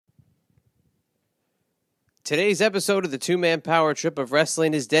Today's episode of the Two-Man Power Trip of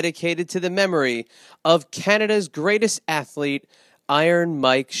Wrestling is dedicated to the memory of Canada's greatest athlete, Iron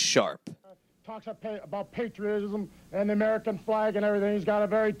Mike Sharp. Talks about patriotism and the American flag and everything. He's got a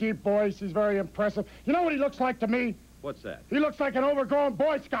very deep voice. He's very impressive. You know what he looks like to me? What's that? He looks like an overgrown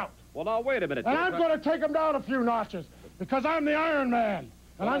Boy Scout. Well, now, wait a minute. And I'm going to take him down a few notches because I'm the Iron Man.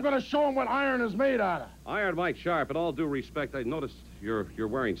 And I'm going to show him what iron is made out of. Iron Mike Sharp, in all due respect, I noticed you're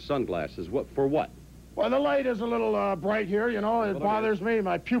wearing sunglasses. For what? Well, the light is a little bright here, you know. It bothers me.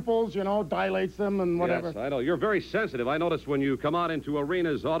 My pupils, you know, dilates them and whatever. Yes, I know. You're very sensitive. I noticed when you come out into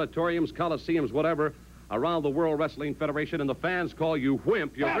arenas, auditoriums, coliseums, whatever, around the World Wrestling Federation, and the fans call you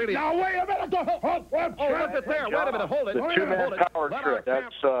wimp, you're really... Now, wait a minute. Look at there. Wait a minute. Hold it. The Two-Man Power Trip.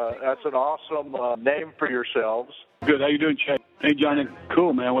 That's an awesome name for yourselves. Good. How you doing, Chad? Hey, Johnny.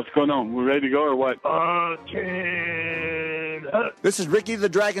 Cool, man. What's going on? We ready to go or what? This is Ricky the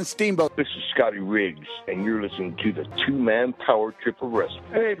Dragon Steamboat. This is Scotty Riggs, and you're listening to the Two-Man Power Trip of Wrestling.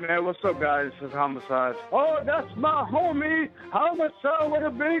 Hey, man. What's up, guys? This is Homicide. Oh, that's my homie. Homicide with a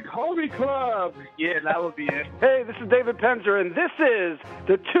big homie club. Yeah, that would be it. Hey, this is David Penzer, and this is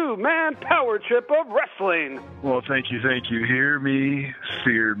the Two-Man Power Trip of Wrestling. Well, thank you. Hear me,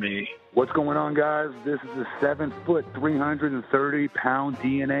 fear me. What's going on, guys? This is the 7-foot, 330-pound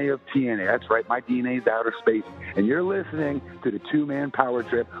DNA of TNA. That's right, my DNA is outer space. And you're listening to the Two-Man Power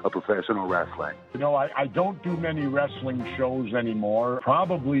Trip of professional wrestling. You know, I don't do many wrestling shows anymore,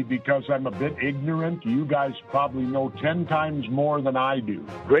 probably because I'm a bit ignorant. You guys probably know 10 times more than I do.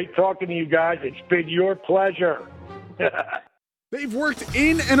 Great talking to you guys. It's been your pleasure. They've worked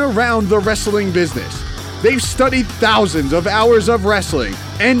in and around the wrestling business. They've studied thousands of hours of wrestling,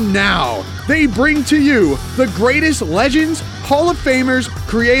 and now they bring to you the greatest legends, Hall of Famers,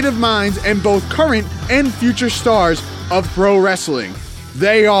 creative minds, and both current and future stars of pro wrestling.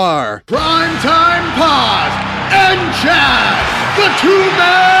 They are Primetime Pod and Chad, the Two-Man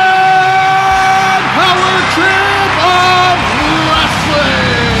Power Trip of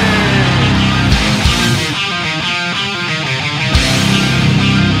Wrestling.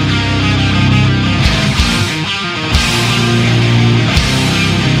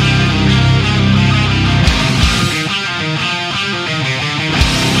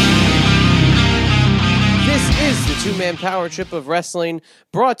 Two-Man Power Trip of Wrestling,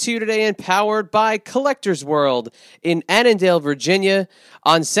 brought to you today and powered by Collectors World in Annandale, Virginia,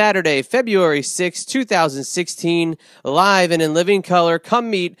 on Saturday, February 6, 2016, live and in living color.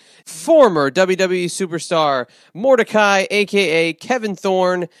 Come meet former WWE superstar Mordecai, a.k.a. Kevin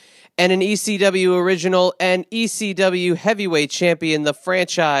Thorne, and an ECW original and ECW heavyweight champion, the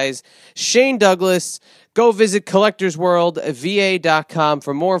franchise, Shane Douglas. Go visit collectorsworldva.com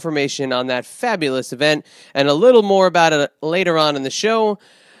for more information on that fabulous event and a little more about it later on in the show.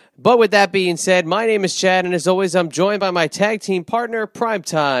 But with that being said, my name is Chad, and as always, I'm joined by my tag team partner,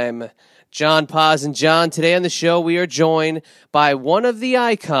 Primetime, John Paz. And John, today on the show, we are joined by one of the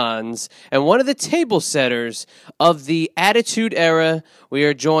icons and one of the table setters of the Attitude Era. We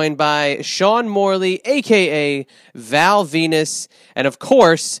are joined by Sean Morley, a.k.a. Val Venis, and of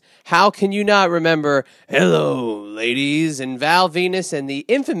course, how can you not remember Hello, Ladies, and Val Venis and the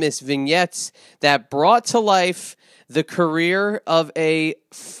infamous vignettes that brought to life the career of a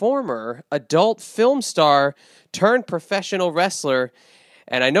former adult film star turned professional wrestler.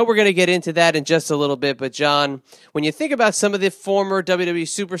 And I know we're going to get into that in just a little bit, but John, when you think about some of the former WWE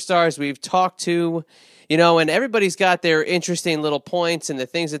superstars we've talked to, you know, and everybody's got their interesting little points and the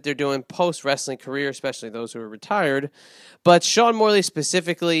things that they're doing post-wrestling career, especially those who are retired. But Sean Morley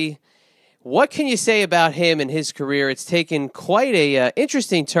specifically, what can you say about him and his career? It's taken quite a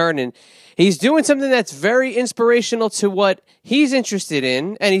interesting turn, and he's doing something that's very inspirational to what he's interested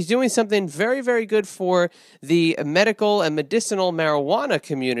in, and he's doing something very, very good for the medical and medicinal marijuana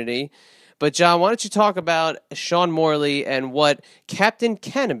community. But John, why don't you talk about Sean Morley and what Captain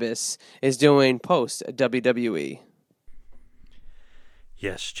Cannabis is doing post-WWE?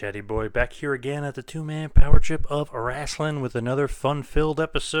 Yes, Chatty Boy, back here again at the Two-Man Power Trip of Wrestling with another fun-filled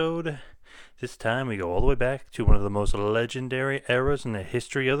episode. This time we go all the way back to one of the most legendary eras in the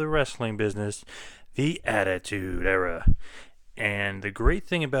history of the wrestling business, the Attitude Era. And the great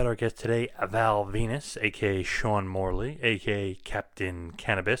thing about our guest today, Val Venis, a.k.a. Sean Morley, a.k.a. Captain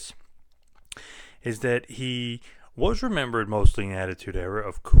Cannabis, is that he was remembered mostly in the Attitude Era,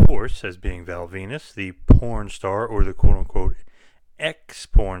 of course, as being Val Venis, the porn star, or the quote-unquote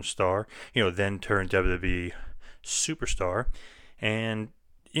ex-porn star, you know, then turned WWE superstar. And,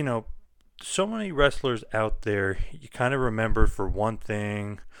 you know, so many wrestlers out there you kind of remembered for one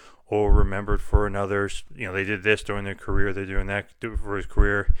thing or remembered for another. You know, they did this during their career, they're doing that for his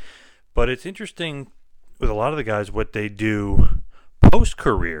career. But it's interesting with a lot of the guys, what they do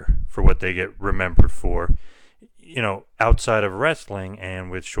post-career for what they get remembered for, outside of wrestling.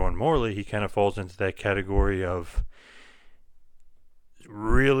 And with Sean Morley, he kind of falls into that category of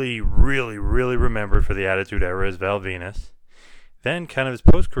really, really, really remembered for the Attitude Era as Val Venus. Then kind of his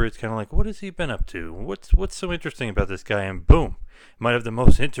post-career, it's kind of like, what has he been up to? What's so interesting about this guy? And boom, might have the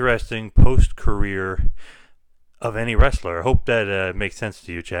most interesting post-career of any wrestler. I hope that makes sense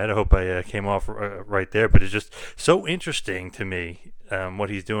to you, Chad. I hope I came off right there. But it's just so interesting to me what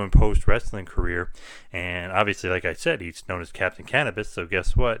he's doing post-wrestling career. And obviously, like I said, he's known as Captain Cannabis. So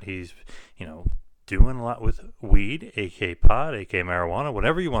guess what? He's, doing a lot with weed, a.k.a. pot, a.k.a. marijuana,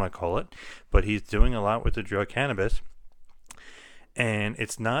 whatever you want to call it. But he's doing a lot with the drug cannabis. And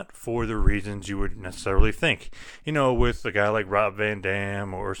it's not for the reasons you would necessarily think. With a guy like Rob Van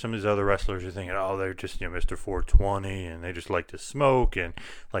Dam or some of these other wrestlers, you're thinking, oh, they're just, Mr. 420 and they just like to smoke and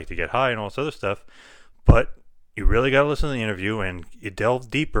like to get high and all this other stuff. But you really got to listen to the interview and you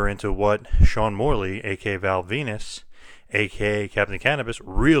delve deeper into what Sean Morley, a.k.a. Val Venus, a.k.a. Captain Cannabis,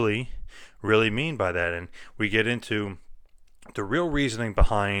 really mean by that. And we get into the real reasoning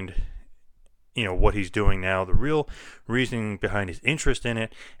behind what he's doing now, the real reasoning behind his interest in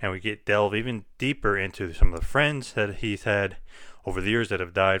it, and we delve even deeper into some of the friends that he's had over the years that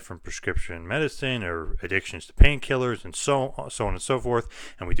have died from prescription medicine or addictions to painkillers and so on and so forth.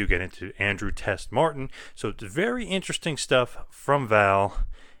 And we do get into Andrew Test Martin. So it's very interesting stuff from Val.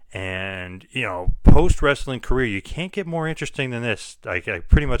 And, post-wrestling career, you can't get more interesting than this. I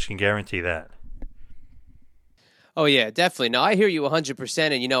pretty much can guarantee that. Oh, yeah, definitely. No, I hear you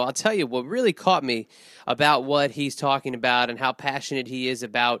 100%. And, I'll tell you what really caught me about what he's talking about and how passionate he is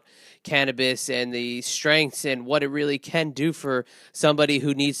about cannabis and the strengths and what it really can do for somebody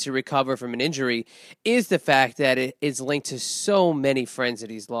who needs to recover from an injury is the fact that it is linked to so many friends that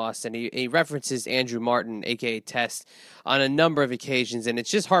he's lost. And he references Andrew Martin, a.k.a. Test, on a number of occasions. And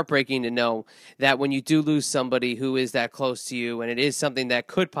it's just heartbreaking to know that when you do lose somebody who is that close to you, and it is something that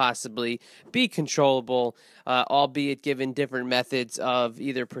could possibly be controllable, albeit given different methods of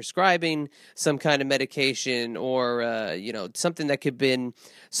either prescribing some kind of medication or, something that could have been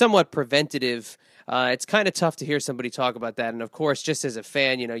somewhat preventative. It's kind of tough to hear somebody talk about that. And, of course, just as a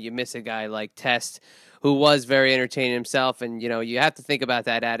fan, you miss a guy like Test, who was very entertaining himself. And, you have to think about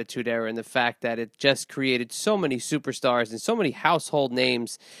that Attitude Era and the fact that it just created so many superstars and so many household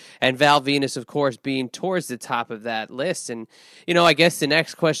names. And Val Venus, of course, being towards the top of that list. And, I guess the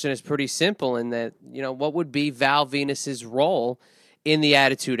next question is pretty simple in that, what would be Val Venus's role in the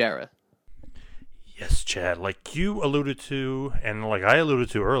Attitude Era? Yes, Chad, like you alluded to, and like I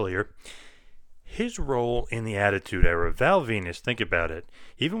alluded to earlier, his role in the Attitude Era, Val Venus, think about it.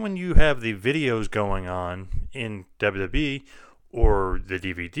 Even when you have the videos going on in WWE or the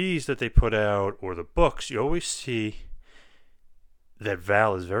DVDs that they put out or the books, you always see that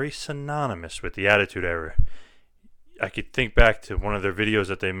Val is very synonymous with the Attitude Era. I could think back to one of their videos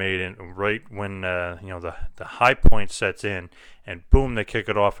that they made, and right when the high point sets in, and boom, they kick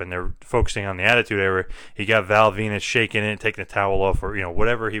it off, and they're focusing on the Attitude Era. You got Val Venus shaking it, taking the towel off, or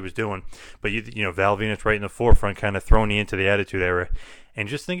whatever he was doing. But Val Venus right in the forefront, kind of throwing you into the Attitude Era, and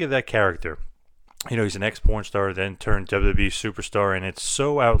just think of that character. He's an ex-porn star, then turned WWE superstar, and it's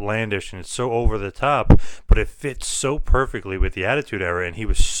so outlandish and it's so over the top, but it fits so perfectly with the Attitude Era, and he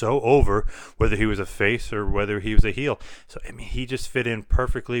was so over, whether he was a face or whether he was a heel. So, he just fit in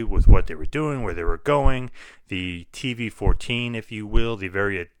perfectly with what they were doing, where they were going, the TV-14, if you will, the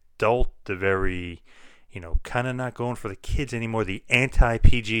very adult, the very, kind of not going for the kids anymore, the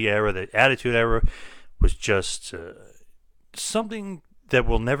anti-PG era, the Attitude Era was just something that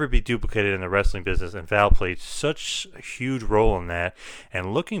will never be duplicated in the wrestling business, and Val played such a huge role in that.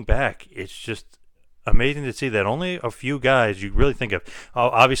 And looking back, it's just amazing to see that only a few guys you really think of.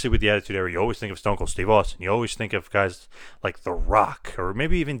 Obviously, with the Attitude Era, you always think of Stone Cold Steve Austin. You always think of guys like The Rock, or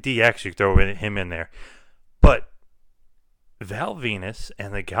maybe even DX. You throw him in there. But Val Venus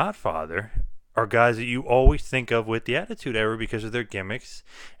and The Godfather are guys that you always think of with the Attitude Era because of their gimmicks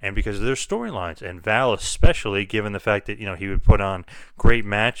and because of their storylines. And Val especially, given the fact that, he would put on great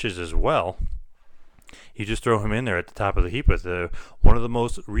matches as well. You just throw him in there at the top of the heap with one of the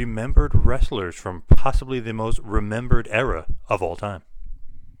most remembered wrestlers from possibly the most remembered era of all time.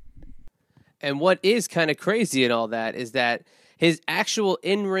 And what is kind of crazy in all that is that his actual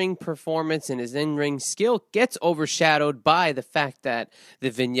in-ring performance and his in-ring skill gets overshadowed by the fact that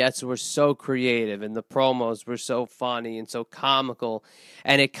the vignettes were so creative and the promos were so funny and so comical.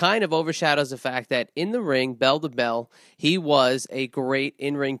 And it kind of overshadows the fact that in the ring, bell to bell, he was a great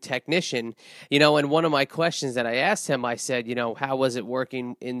in-ring technician. And one of my questions that I asked him, I said, how was it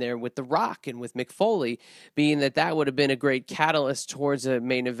working in there with The Rock and with Mick Foley, being that would have been a great catalyst towards a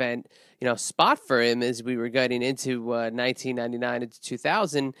main event spot for him as we were getting into 1999 into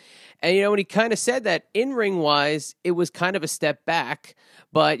 2000. And, when he kind of said that in-ring wise, it was kind of a step back.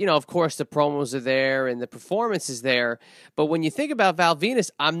 But, of course, the promos are there and the performance is there. But when you think about Val Venis,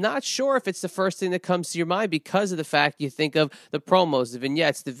 I'm not sure if it's the first thing that comes to your mind because of the fact you think of the promos, the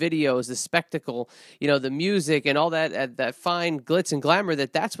vignettes, the videos, the spectacle, the music and all that fine glitz and glamour,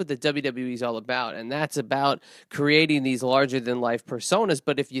 that's what the WWE is all about. And that's about creating these larger-than-life personas.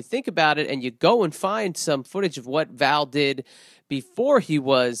 But if you think about it and you go and find some footage of what Val did before he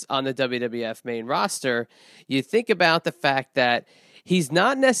was on the WWF main roster, you think about the fact that he's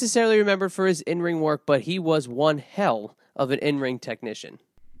not necessarily remembered for his in-ring work, but he was one hell of an in-ring technician.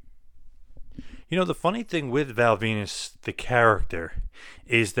 The funny thing with Val Venis, the character,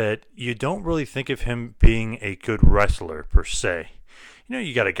 is that you don't really think of him being a good wrestler per se.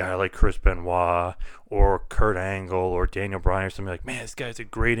 You got a guy like Chris Benoit or Kurt Angle or Daniel Bryan or something like, man, this guy's a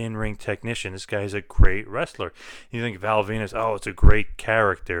great in-ring technician. This guy's a great wrestler. You think Val Venis, oh, it's a great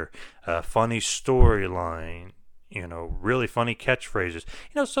character, funny storyline, really funny catchphrases,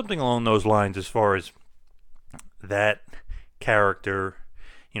 something along those lines as far as that character,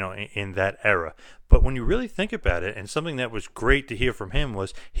 in that era. But when you really think about it, and something that was great to hear from him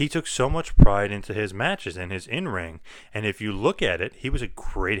was he took so much pride into his matches and his in-ring. And if you look at it, he was a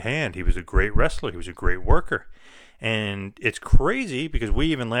great hand. He was a great wrestler. He was a great worker. And it's crazy because we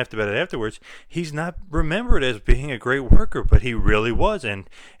even laughed about it afterwards. He's not remembered as being a great worker, but he really was. And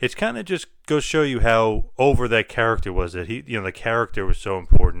it's kind of just goes to show you how over that character was, that he, the character was so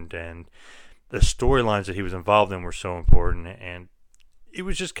important and the storylines that he was involved in were so important. And it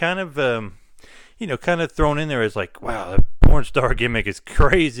was just kind of, kind of thrown in there as like, wow, the porn star gimmick is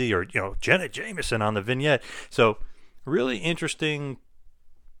crazy, or, Jenna Jameson on the vignette. So really interesting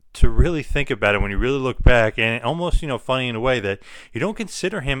to really think about it when you really look back, and almost, funny in a way that you don't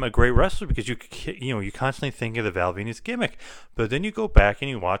consider him a great wrestler because you constantly think of the Val Venis gimmick, but then you go back and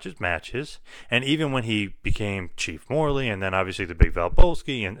you watch his matches, and even when he became Chief Morley, and then obviously the Big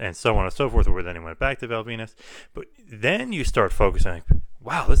Valbolsky, and so on and so forth, where then he went back to Val Venis, but then you start focusing like,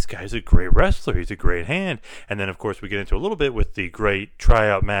 wow, this guy's a great wrestler, he's a great hand, and then of course we get into a little bit with the great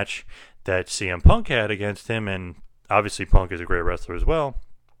tryout match that CM Punk had against him, and obviously Punk is a great wrestler as well.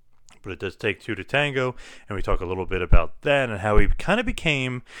 But it does take two to tango, and we talk a little bit about that and how he kind of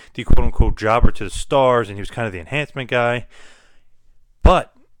became the quote-unquote jobber to the stars, and he was kind of the enhancement guy.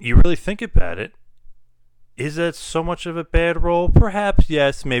 But you really think about it, is that so much of a bad role? Perhaps,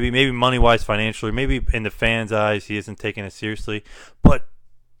 yes, maybe money-wise, financially, maybe in the fans' eyes he isn't taking it seriously. But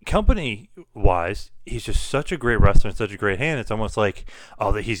company-wise, he's just such a great wrestler and such a great hand. It's almost like,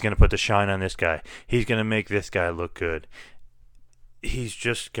 oh, that he's going to put the shine on this guy. He's going to make this guy look good. He's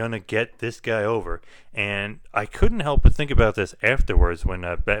just going to get this guy over. And I couldn't help but think about this afterwards when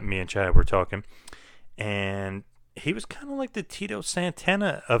me and Chad were talking. And he was kind of like the Tito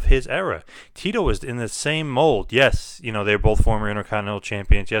Santana of his era. Tito was in the same mold. Yes, they're both former Intercontinental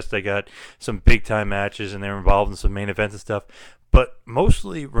champions. Yes, they got some big-time matches and they're involved in some main events and stuff. But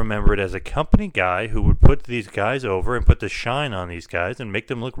mostly remembered as a company guy who would put these guys over and put the shine on these guys and make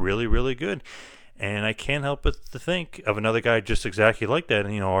them look really, really good. And I can't help but to think of another guy just exactly like that,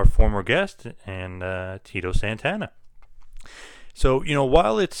 our former guest, and Tito Santana. So,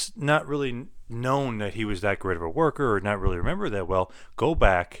 while it's not really known that he was that great of a worker or not really remembered that well, go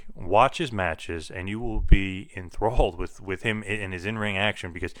back, watch his matches, and you will be enthralled with him in his in-ring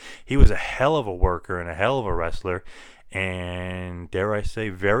action because he was a hell of a worker and a hell of a wrestler, and dare I say,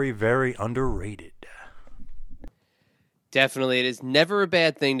 very, very underrated. Definitely. It is never a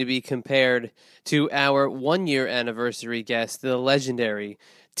bad thing to be compared to our one-year anniversary guest, the legendary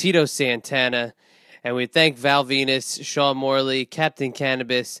Tito Santana. And we thank Val Venis, Sean Morley, Captain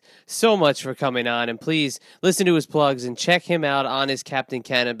Cannabis so much for coming on. And please listen to his plugs and check him out on his Captain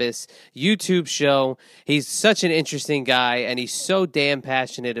Cannabis YouTube show. He's such an interesting guy, and he's so damn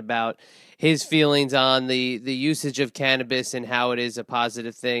passionate about his feelings on the usage of cannabis and how it is a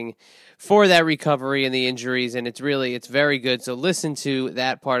positive thing for that recovery and the injuries. And it's very good. So listen to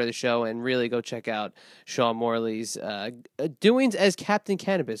that part of the show and really go check out Sean Morley's doings as Captain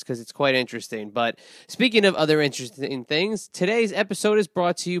Cannabis, because it's quite interesting. But speaking of other interesting things, today's episode is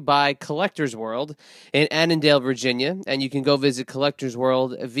brought to you by Collectors World in Annandale, Virginia. And you can go visit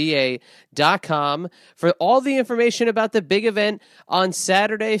collectorsworldva.com for all the information about the big event on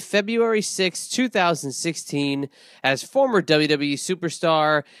Saturday, February 6, 2016, as former WWE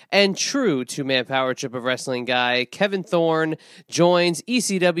superstar and true two-man power trip of wrestling guy Kevin Thorne joins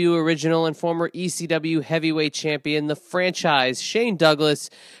ECW original and former ECW heavyweight champion, the franchise Shane Douglas,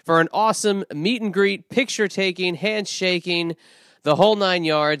 for an awesome meet and greet, picture taking, handshaking, the whole 9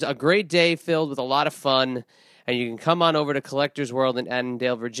 yards. A great day filled with a lot of fun. And you can come on over to Collectors World in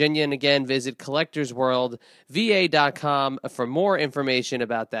Annandale, Virginia. And again, visit collectorsworldva.com for more information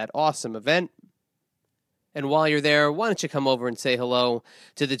about that awesome event. And while you're there, why don't you come over and say hello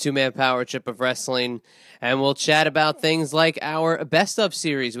to the two-man power trip of wrestling, and we'll chat about things like our Best Of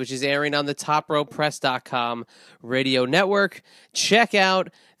series, which is airing on the TopRopePress.com radio network. Check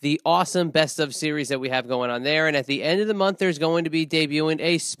out the awesome Best Of series that we have going on there. And at the end of the month, there's going to be debuting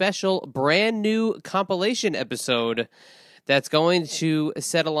a special brand new compilation episode that's going to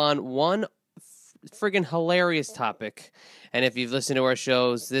settle on one friggin' hilarious topic. And if you've listened to our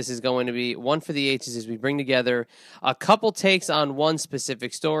shows, this is going to be one for the ages as we bring together a couple takes on one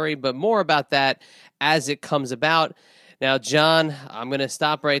specific story, but more about that as it comes about. Now, John, I'm going to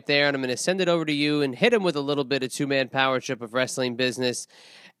stop right there, and I'm going to send it over to you and hit him with a little bit of two-man power trip of wrestling business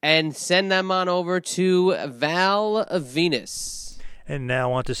and send them on over to Val Venus. And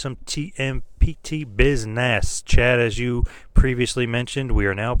now on to some TMPT business. Chad, as you previously mentioned, we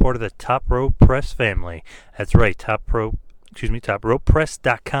are now part of the Top Rope Press family. That's right,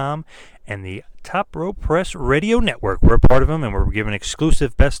 TopRopePress.com and the Top Rope Press Radio Network. We're a part of them, and we're giving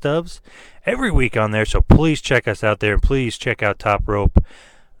exclusive best ofs every week on there. So please check us out there, and please check out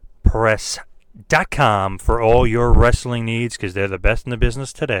TopRopePress.com for all your wrestling needs, because they're the best in the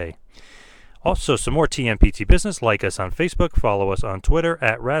business today. Also, some more TMPT business. Like us on Facebook, follow us on Twitter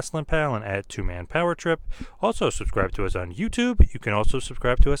at WrestlingPal and at Two Man Power Trip. Also, subscribe to us on YouTube. You can also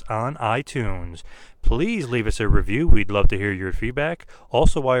subscribe to us on iTunes. Please leave us a review. We'd love to hear your feedback.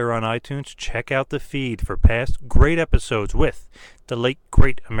 Also, while you're on iTunes, check out the feed for past great episodes with the late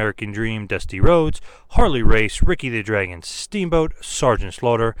great American Dream, Dusty Rhodes, Harley Race, Ricky the Dragon, Steamboat, Sergeant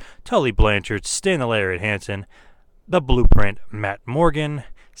Slaughter, Tully Blanchard, Stan the Lariat Hansen, The Blueprint, Matt Morgan,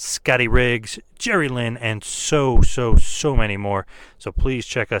 Scotty Riggs, Jerry Lynn, and so many more. So please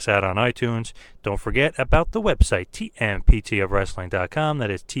check us out on iTunes. Don't forget about the website, tmptofwrestling.com. That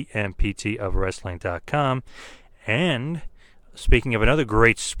is tmptofwrestling.com. And speaking of another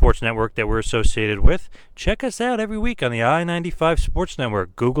great sports network that we're associated with, check us out every week on the I-95 Sports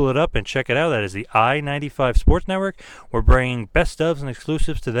Network. Google it up and check it out. That is the I-95 Sports Network. We're bringing best ofs and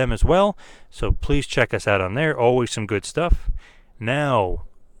exclusives to them as well. So please check us out on there. Always some good stuff. Now,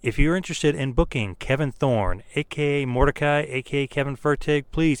 if you're interested in booking Kevin Thorne, a.k.a. Mordecai, a.k.a. Kevin Fertig,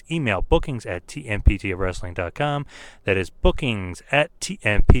 please email bookings@tmptofwrestling.com. That is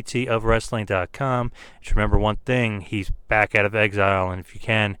bookings@tmptofwrestling.com. Just remember one thing, he's back out of exile, and if you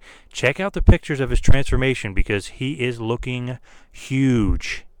can, check out the pictures of his transformation, because he is looking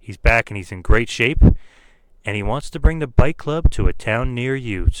huge. He's back, and he's in great shape, and he wants to bring the bike club to a town near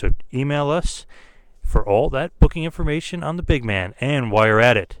you. So email us for all that booking information on the big man. And while you're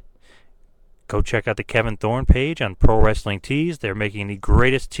at it, go check out the Kevin Thorne page on Pro Wrestling Tees. They're making the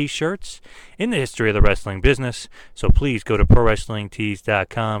greatest t-shirts in the history of the wrestling business. So please go to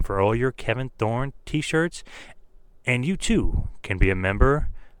ProWrestlingTees.com for all your Kevin Thorne t-shirts. And you too can be a member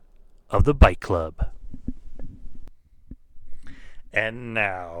of the Bike Club. And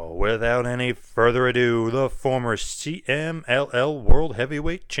now, without any further ado, the former CMLL World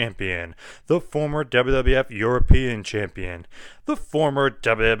Heavyweight Champion, the former WWF European Champion, the former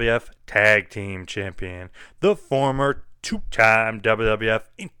WWF Tag Team Champion, the former two-time WWF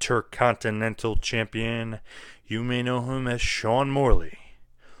Intercontinental Champion. You may know him as Sean Morley,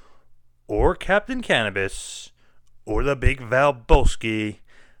 or Captain Cannabis, or the Big Val Bolski,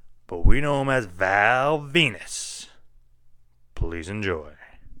 but we know him as Val Venus. Please enjoy.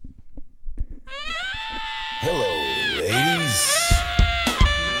 Hello, ladies.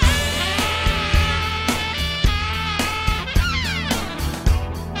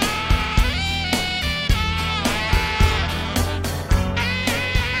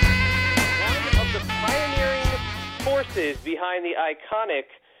 One of the pioneering forces behind the iconic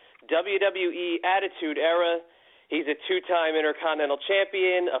WWE Attitude Era, He's a two-time Intercontinental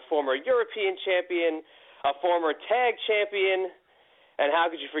Champion, a former European Champion, a former Tag Champion, and how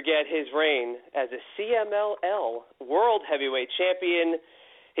could you forget his reign as a CMLL World Heavyweight Champion?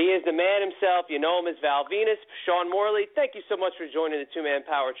 He is the man himself. You know him as Val Venus. Sean Morley, thank you so much for joining the two-man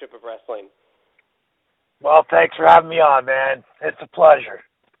power trip of wrestling. Well, thanks for having me on, man. It's a pleasure.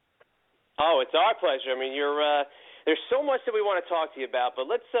 Oh, it's our pleasure. I mean, there's so much that we want to talk to you about, but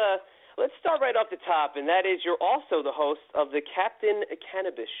let's start right off the top, and that is you're also the host of the Captain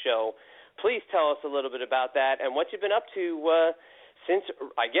Cannabis Show. Please tell us a little bit about that and what you've been up to since,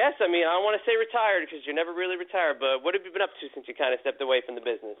 I don't want to say retired because you're never really retired, but what have you been up to since you kind of stepped away from the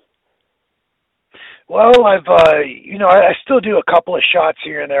business? Well, I still do a couple of shots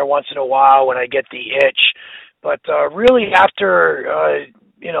here and there once in a while when I get the itch, but really after,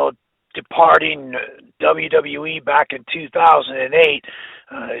 departing WWE back in 2008,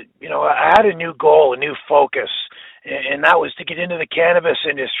 I had a new goal, a new focus, and that was to get into the cannabis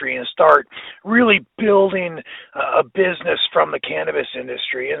industry and start really building a business from the cannabis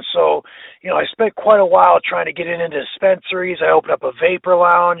industry. And so, I spent quite a while trying to get into dispensaries. I opened up a vapor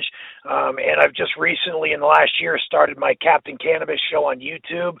lounge, and I've just recently, in the last year, started my Captain Cannabis Show on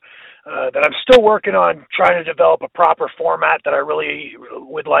YouTube. That I'm still working on trying to develop a proper format that I really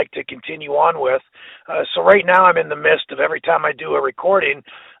would like to continue on with. So right now I'm in the midst of every time I do a recording,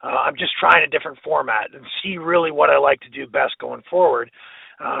 I'm just trying a different format and see really what I like to do best going forward.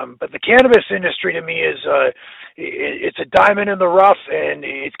 But the cannabis industry to me is it's a diamond in the rough, and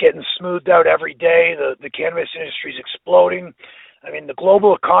it's getting smoothed out every day. The cannabis industry is exploding. I mean, the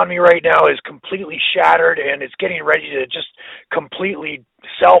global economy right now is completely shattered, and it's getting ready to just completely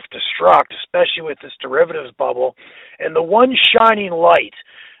self-destruct, especially with this derivatives bubble. And the one shining light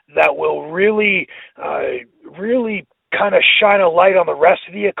that will really kind of shine a light on the rest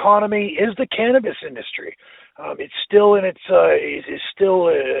of the economy is the cannabis industry. It's still in its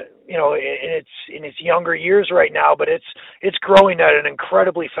in its younger years right now, but it's growing at an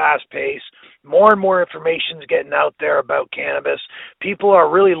incredibly fast pace. More and more information is getting out there about cannabis. People are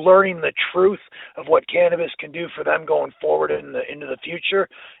really learning the truth of what cannabis can do for them going forward into the future,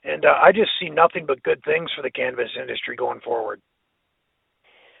 and I just see nothing but good things for the cannabis industry going forward.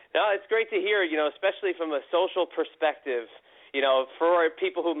 No, it's great to hear, especially from a social perspective, for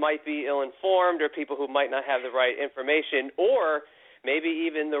people who might be ill-informed or people who might not have the right information or maybe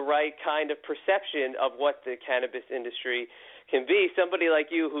even the right kind of perception of what the cannabis industry can be. Somebody like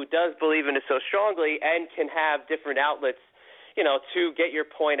you who does believe in it so strongly and can have different outlets, to get your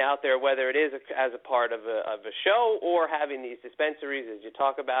point out there, whether it is as a part of a show or having these dispensaries, as you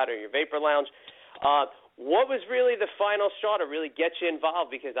talk about, or your vapor lounge. What was really the final straw to really get you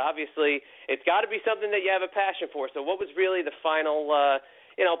involved? Because obviously it's got to be something that you have a passion for. So what was really the final,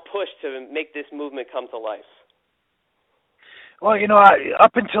 push to make this movement come to life? Well,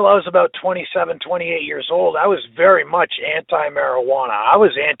 up until I was about 27, 28 years old, I was very much anti-marijuana. I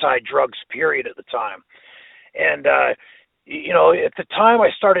was anti-drugs, period, at the time. And, at the time I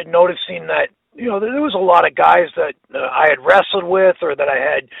started noticing that, there was a lot of guys that I had wrestled with or that I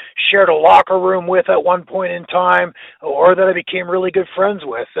had shared a locker room with at one point in time or that I became really good friends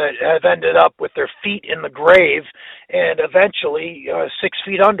with that have ended up with their feet in the grave and eventually 6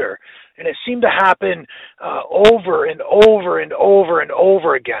 feet under. And it seemed to happen over and over and over and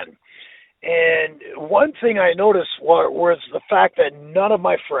over again. And one thing I noticed was the fact that none of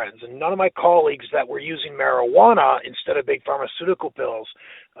my friends and none of my colleagues that were using marijuana instead of big pharmaceutical pills,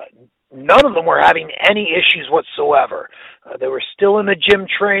 none of them were having any issues whatsoever. They were still in the gym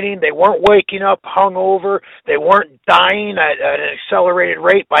training. They weren't waking up hungover. They weren't dying at an accelerated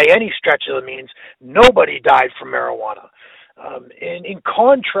rate by any stretch of the means. Nobody died from marijuana. And in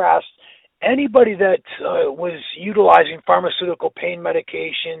contrast, anybody that was utilizing pharmaceutical pain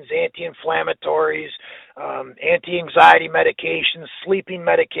medications, anti-inflammatories, anti-anxiety medications, sleeping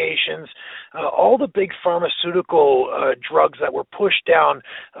medications, all the big pharmaceutical drugs that were pushed down,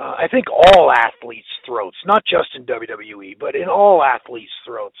 I think all athletes' throats, not just in WWE, but in all athletes'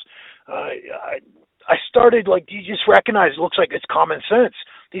 throats. I started, you just recognize, it looks like it's common sense.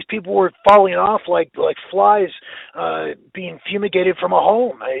 These people were falling off like flies being fumigated from a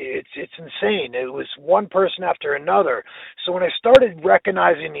home. It's insane. It was one person after another. So when I started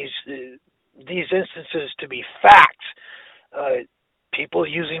recognizing these instances to be facts, people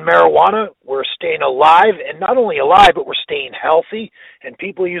using marijuana were staying alive, and not only alive, but were staying healthy, and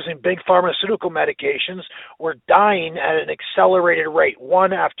people using big pharmaceutical medications were dying at an accelerated rate,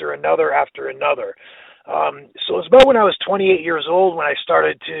 one after another after another. So it was about when I was 28 years old when I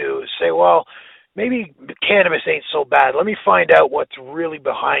started to say, well, maybe cannabis ain't so bad. Let me find out what's really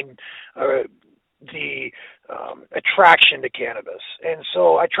behind the attraction to cannabis. And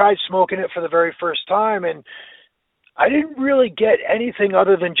so I tried smoking it for the very first time, and I didn't really get anything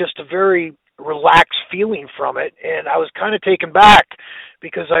other than just a very relaxed feeling from it. And I was kind of taken back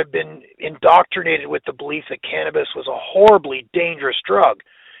because I've been indoctrinated with the belief that cannabis was a horribly dangerous drug.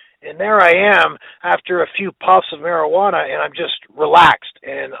 And there I am after a few puffs of marijuana, and I'm just relaxed,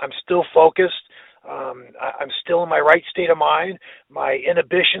 and I'm still focused. I'm still in my right state of mind. My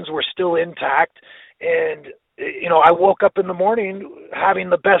inhibitions were still intact. And, you know, I woke up in the morning having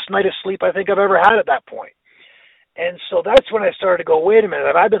the best night of sleep I think I've ever had at that point. And so that's when I started to go, wait a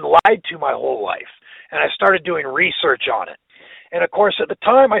minute, I've been lied to my whole life. And I started doing research on it. And, of course, at the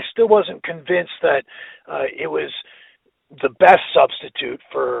time, I still wasn't convinced that it was the best substitute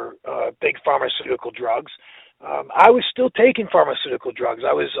for big pharmaceutical drugs. I was still taking pharmaceutical drugs.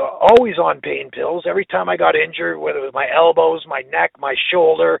 I was always on pain pills. Every time I got injured, whether it was my elbows, my neck, my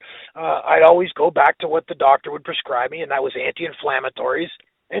shoulder, I'd always go back to what the doctor would prescribe me, and that was anti-inflammatories.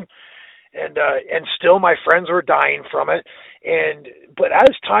 And still my friends were dying from it. But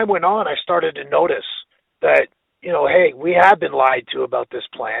as time went on, I started to notice that, you know, hey, we have been lied to about this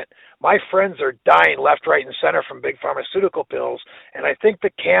plant. My friends are dying left, right, and center from big pharmaceutical pills. And I think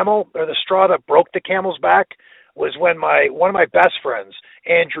the camel, or the straw that broke the camel's back, was when one of my best friends,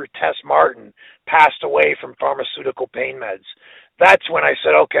 Andrew Tess Martin, passed away from pharmaceutical pain meds. That's when I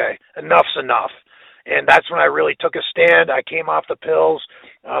said, okay, enough's enough. And that's when I really took a stand. I came off the pills.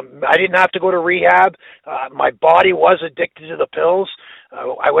 I didn't have to go to rehab. My body was addicted to the pills.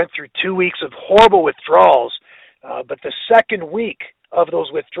 I went through 2 weeks of horrible withdrawals. But the second week of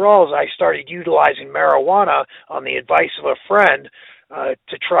those withdrawals, I started utilizing marijuana on the advice of a friend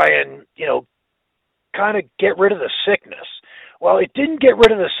to try and, you know, kind of get rid of the sickness. Well, it didn't get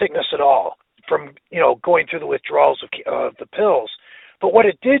rid of the sickness at all from, you know, going through the withdrawals of the pills. But what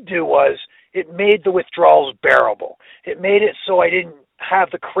it did do was it made the withdrawals bearable. It made it so I didn't have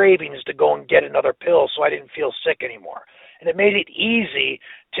the cravings to go and get another pill, so I didn't feel sick anymore. And it made it easy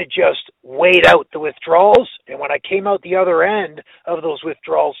to just wait out the withdrawals. And when I came out the other end of those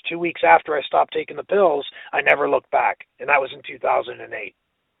withdrawals 2 weeks after I stopped taking the pills, I never looked back. And that was in 2008.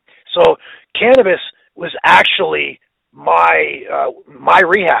 So cannabis was actually my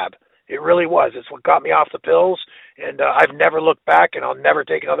rehab. It really was. It's what got me off the pills. And I've never looked back, and I'll never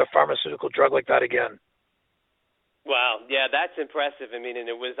take another pharmaceutical drug like that again. Wow. Yeah, that's impressive. I mean, and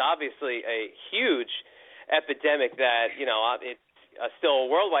it was obviously a huge epidemic that, you know, it's still a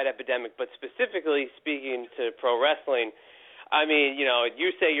worldwide epidemic, but specifically speaking to pro wrestling, I mean, you know,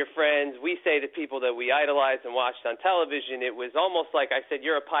 you say your friends, we say the people that we idolized and watched on television. It was almost like I said,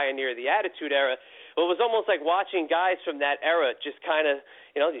 you're a pioneer of the Attitude Era. Well, it was almost like watching guys from that era just kind of,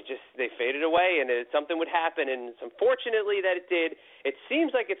 you know, they faded away, and something would happen, and unfortunately that it did. It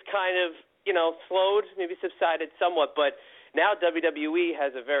seems like it's kind of, you know, slowed, maybe subsided somewhat, but now WWE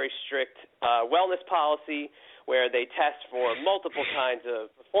has a very strict wellness policy where they test for multiple kinds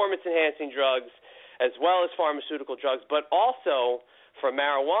of performance-enhancing drugs as well as pharmaceutical drugs, but also for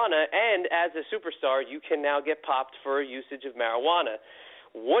marijuana. And as a superstar, you can now get popped for usage of marijuana.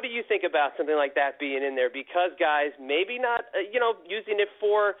 What do you think about something like that being in there? Because guys, maybe not, you know, using it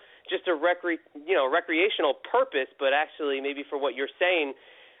for just a recreational purpose, but actually maybe for what you're saying.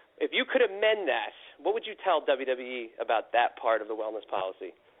 If you could amend that, what would you tell WWE about that part of the wellness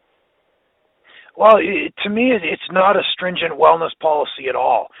policy? Well, to me, it's not a stringent wellness policy at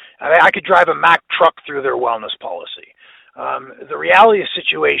all. I mean, I could drive a Mack truck through their wellness policy. The reality of the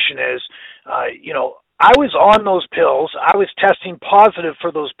situation is, you know, I was on those pills. I was testing positive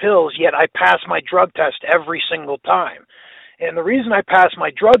for those pills, yet I passed my drug test every single time. And the reason I passed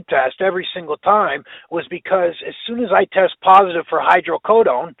my drug test every single time was because as soon as I test positive for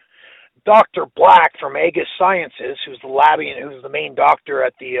hydrocodone, Dr. Black from Agus Sciences, who's the main doctor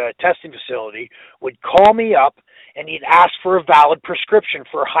at the testing facility, would call me up and he'd ask for a valid prescription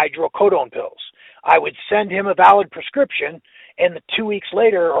for hydrocodone pills. I would send him a valid prescription, and 2 weeks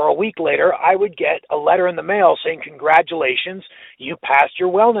later or a week later, I would get a letter in the mail saying, congratulations, you passed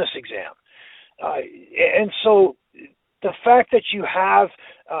your wellness exam. And so the fact that you have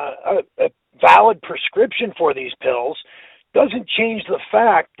a valid prescription for these pills doesn't change the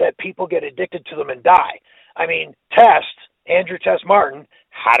fact that people get addicted to them and die. I mean, Andrew Tess Martin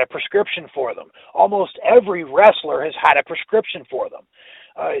had a prescription for them. Almost every wrestler has had a prescription for them.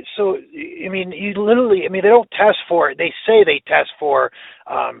 So, I mean, they don't test for it. They say they test for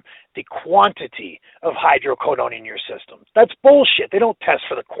the quantity of hydrocodone in your system. That's bullshit. They don't test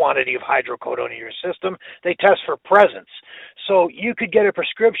for the quantity of hydrocodone in your system. They test for presence. So you could get a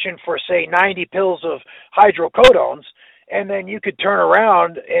prescription for, say, 90 pills of hydrocodones, and then you could turn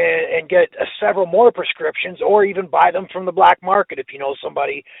around and get several more prescriptions, or even buy them from the black market if you know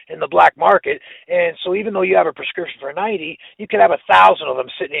somebody in the black market. And so even though you have a prescription for 90, you could have 1,000 of them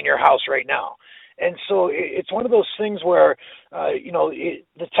sitting in your house right now. And so it's one of those things where,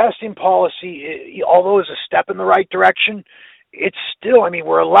 the testing policy, although is a step in the right direction, it's still,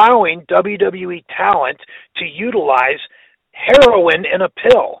 we're allowing WWE talent to utilize heroin in a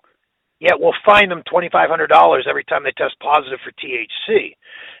pill. Yet we'll fine them $2,500 every time they test positive for THC.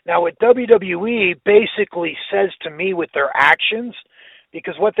 Now, what WWE basically says to me with their actions,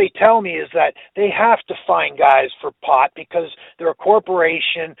 because what they tell me is that they have to fine guys for pot because they're a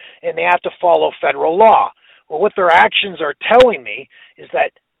corporation and they have to follow federal law. Well, what their actions are telling me is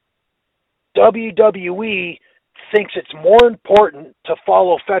that WWE thinks it's more important to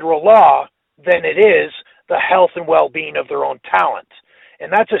follow federal law than it is the health and well-being of their own talent.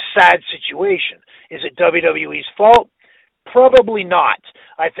 And that's a sad situation. Is it WWE's fault? Probably not.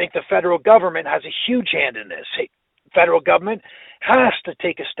 I think the federal government has a huge hand in this. Federal government has to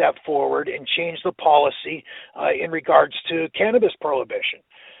take a step forward and change the policy in regards to cannabis prohibition.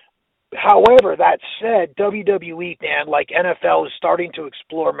 However, that said, WWE, man, like NFL, is starting to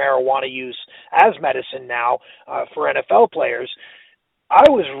explore marijuana use as medicine now for NFL players. I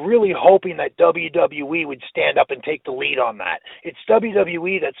was really hoping that WWE would stand up and take the lead on that. It's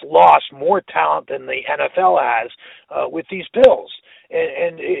WWE that's lost more talent than the NFL has with these pills.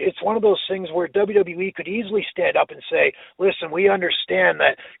 And it's one of those things where WWE could easily stand up and say, listen, we understand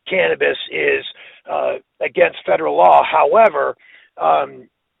that cannabis is against federal law. However,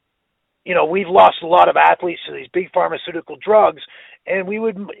 we've lost a lot of athletes to these big pharmaceutical drugs, and we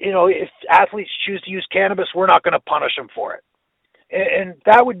would, if athletes choose to use cannabis, we're not going to punish them for it. And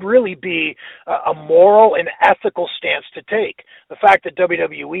that would really be a moral and ethical stance to take. The fact that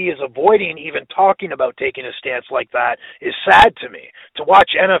WWE is avoiding even talking about taking a stance like that is sad to me. To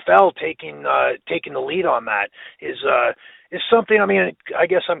watch NFL taking the lead on that is something. I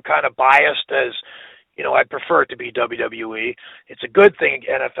guess I'm kind of biased, as I prefer it to be WWE. It's a good thing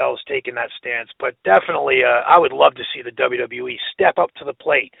NFL is taking that stance, but definitely I would love to see the WWE step up to the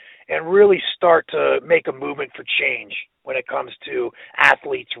plate and really start to make a movement for change when it comes to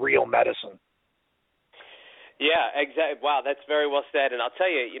athletes' real medicine. Yeah, exactly. Wow, that's very well said. And I'll tell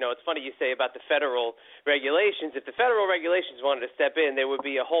you, it's funny you say about the federal regulations. If the federal regulations wanted to step in, there would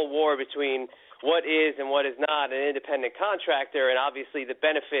be a whole war between what is and what is not an independent contractor, and obviously the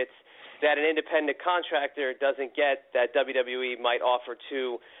benefits that an independent contractor doesn't get that WWE might offer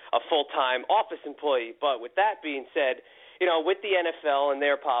to a full-time office employee. But with that being said, with the NFL and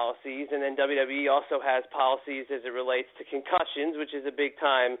their policies, and then WWE also has policies as it relates to concussions, which is a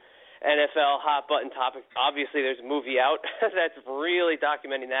big-time NFL hot-button topic. Obviously, there's a movie out that's really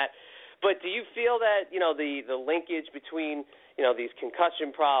documenting that. But do you feel that, the linkage between, these concussion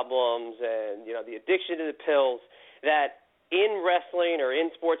problems and, the addiction to the pills, that in wrestling or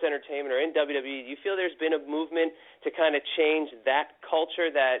in sports entertainment or in WWE, do you feel there's been a movement to kind of change that culture,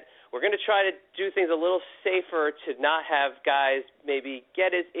 that we're going to try to do things a little safer to not have guys maybe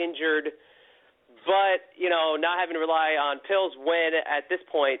get as injured, but, not having to rely on pills when at this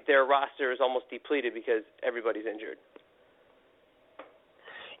point their roster is almost depleted because everybody's injured?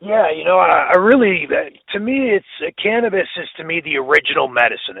 Yeah, I really, to me, cannabis is, to me, the original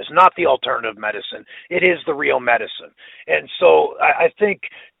medicine. It's not the alternative medicine. It is the real medicine. And so I think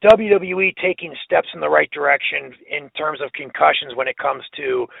WWE taking steps in the right direction in terms of concussions when it comes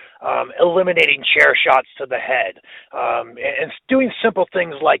to eliminating chair shots to the head, and doing simple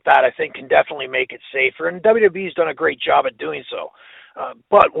things like that, I think can definitely make it safer. And WWE's done a great job at doing so.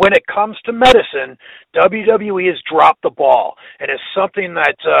 But when it comes to medicine, WWE has dropped the ball, and it's something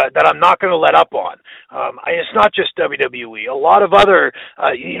that I'm not going to let up on. It's not just WWE. A lot of other,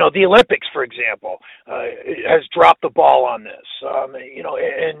 the Olympics, for example, has dropped the ball on this. We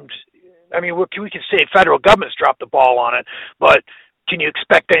can say federal government's dropped the ball on it, but can you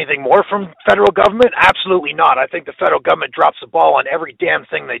expect anything more from federal government? Absolutely not. I think the federal government drops the ball on every damn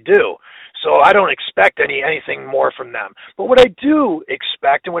thing they do. So I don't expect anything more from them. But what I do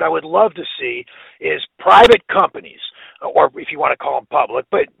expect, and what I would love to see, is private companies, or if you want to call them public,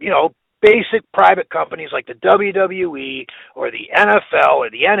 but, basic private companies like the WWE or the NFL or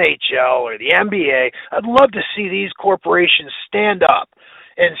the NHL or the NBA. I'd love to see these corporations stand up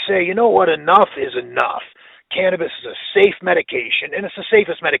and say, you know what, enough is enough. Cannabis is a safe medication, and it's the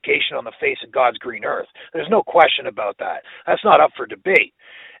safest medication on the face of God's green earth. There's no question about that. That's not up for debate.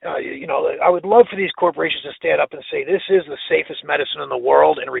 I would love for these corporations to stand up and say this is the safest medicine in the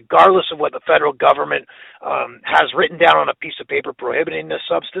world, and regardless of what the federal government has written down on a piece of paper prohibiting this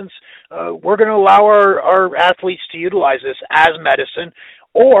substance, we're going to allow our athletes to utilize this as medicine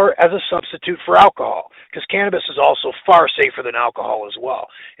or as a substitute for alcohol, because cannabis is also far safer than alcohol as well.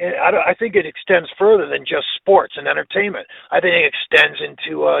 And I think it extends further than just sports and entertainment. I think it extends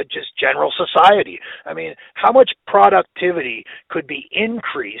into just general society. I mean, how much productivity could be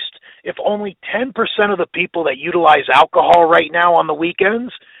increased if only 10% of the people that utilize alcohol right now on the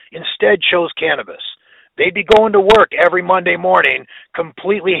weekends instead chose cannabis? They'd be going to work every Monday morning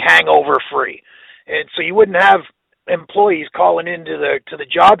completely hangover free. And so you wouldn't have employees calling into the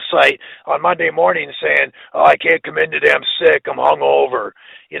job site on Monday morning saying, "Oh, I can't come in today. I'm sick. I'm hungover."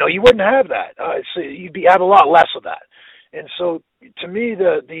 You wouldn't have that. So you'd have a lot less of that. And so, to me,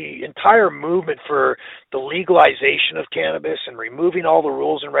 the entire movement for the legalization of cannabis and removing all the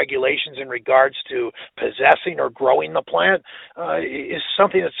rules and regulations in regards to possessing or growing the plant is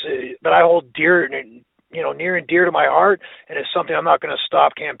something that I hold dear, near and dear to my heart, and it's something I'm not going to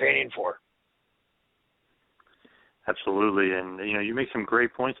stop campaigning for. Absolutely, and you make some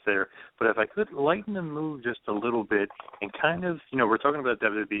great points there. But if I could lighten the mood just a little bit, and kind of, we're talking about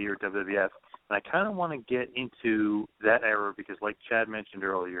WWE or WWF, and I kind of want to get into that era because, like Chad mentioned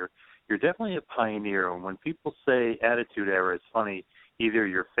earlier, you're definitely a pioneer. And when people say Attitude Era, it's funny. Either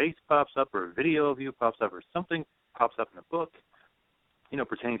your face pops up, or a video of you pops up, or something pops up in a book,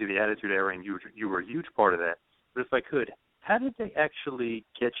 pertaining to the Attitude Era, and you were a huge part of that. But if I could, how did they actually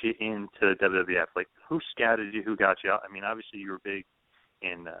get you into the WWF? Like, who scouted you? Who got you out? I mean, obviously you were big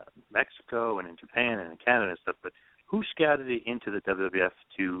in Mexico and in Japan and in Canada and stuff, but who scouted you into the WWF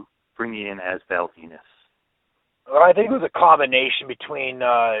to bring you in as Val Venis? Well, I think it was a combination between,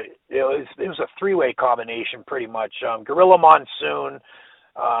 it was a three-way combination pretty much. Gorilla Monsoon,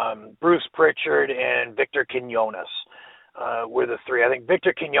 Bruce Pritchard, and Victor Quinones were the three. I think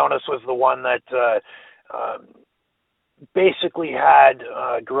Victor Quinones was the one that basically had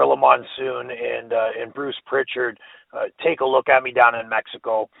Gorilla Monsoon and Bruce Pritchard take a look at me down in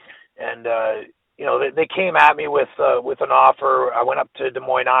Mexico, and they came at me with an offer. I went up to Des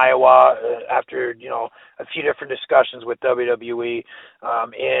Moines, Iowa, after a few different discussions with WWE,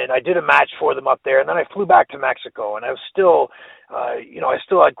 and I did a match for them up there, and then I flew back to Mexico, and I was still, I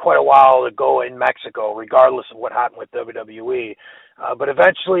still had quite a while to go in Mexico, regardless of what happened with WWE. But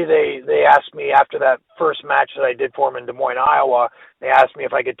eventually they asked me after that first match that I did for them in Des Moines, Iowa, they asked me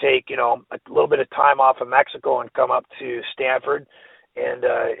if I could take, a little bit of time off of Mexico and come up to Stanford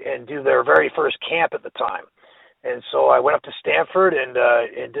and do their very first camp at the time. And so I went up to Stanford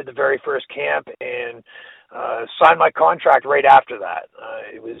and did the very first camp and signed my contract right after that.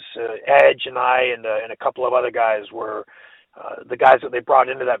 It was Edge and I and a couple of other guys were the guys that they brought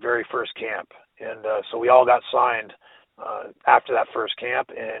into that very first camp. And so we all got signed after that first camp.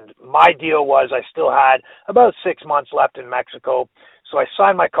 And my deal was I still had about 6 months left in Mexico. So I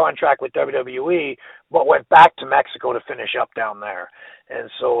signed my contract with WWE, but went back to Mexico to finish up down there. And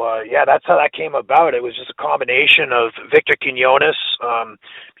so, that's how that came about. It was just a combination of Victor Quinones,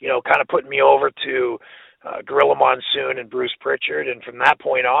 kind of putting me over to Gorilla Monsoon and Bruce Pritchard. And from that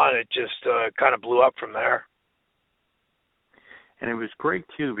point on, it just kind of blew up from there. And it was great,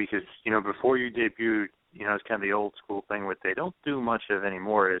 too, because, before you debuted, it's kind of the old school thing what they don't do much of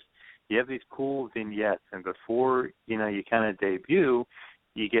anymore is you have these cool vignettes, and before, you kind of debut,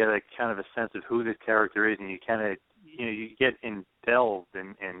 you get a kind of a sense of who this character is, and you kind of, you get delved,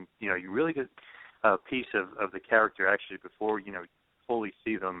 and you really get a piece of the character actually before, fully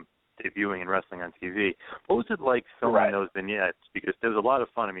see them debuting and wrestling on TV. What was it like filming those vignettes? Because there was a lot of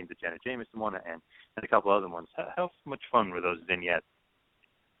fun. I mean, the Janet Jameson one and a couple other ones. How much fun were those vignettes?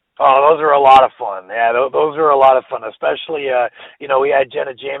 Oh, those are a lot of fun. Yeah, those are a lot of fun, especially, we had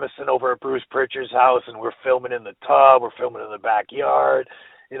Jenna Jameson over at Bruce Pritchard's house, and we're filming in the tub, we're filming in the backyard.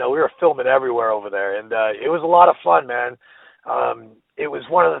 We were filming everywhere over there, and it was a lot of fun, man. It was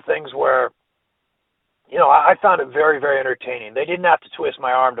one of the things where, I found it very, very entertaining. They didn't have to twist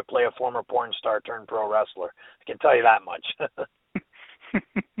my arm to play a former porn star turned pro wrestler. I can tell you that much.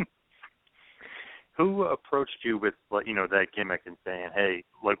 Who approached you with, that gimmick and saying, hey,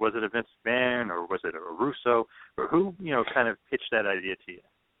 was it a Vince McMahon or was it a Russo? Or who, kind of pitched that idea to you?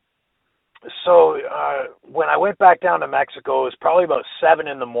 So when I went back down to Mexico, it was probably about 7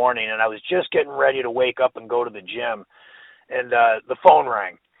 in the morning, and I was just getting ready to wake up and go to the gym, and the phone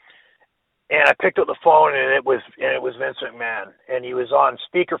rang. And I picked up the phone, and it was Vince McMahon, and he was on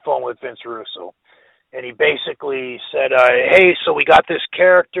speakerphone with Vince Russo. And he basically said, hey, so we got this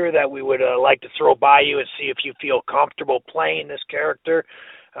character that we would like to throw by you and see if you feel comfortable playing this character.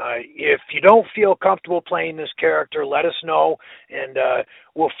 If you don't feel comfortable playing this character, let us know, and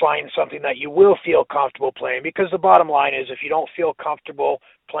we'll find something that you will feel comfortable playing, because the bottom line is if you don't feel comfortable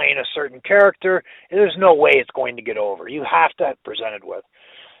playing a certain character, there's no way it's going to get over. You have to have it presented with.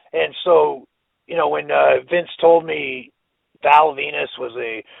 And so, when Vince told me Val Venus was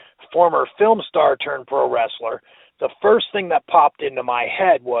a former film star turned pro wrestler, the first thing that popped into my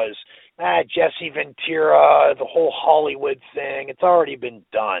head was, Jesse Ventura, the whole Hollywood thing, it's already been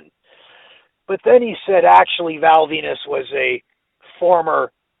done. But then he said, actually, Val Venus was a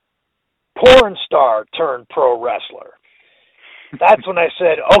former porn star turned pro wrestler. That's when I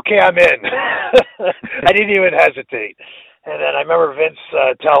said, okay, I'm in. I didn't even hesitate. And then I remember Vince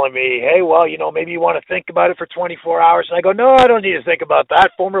telling me, hey, well, maybe you want to think about it for 24 hours. And I go, no, I don't need to think about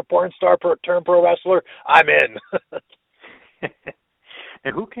that. Former porn star turned pro wrestler, I'm in.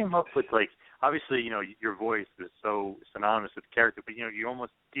 And who came up with, obviously, your voice is so synonymous with the character, but, you're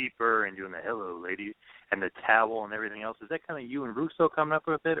almost deeper and doing the hello, lady, and the towel and everything else. Is that kind of you and Russo coming up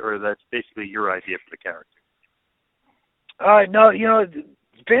with it, or that's basically your idea for the character? No,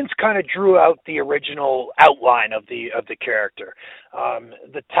 Vince kind of drew out the original outline of the character.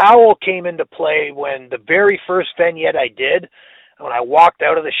 The towel came into play when the very first vignette I did, when I walked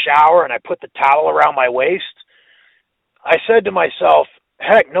out of the shower and I put the towel around my waist, I said to myself,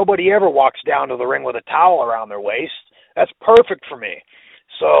 heck, nobody ever walks down to the ring with a towel around their waist. That's perfect for me.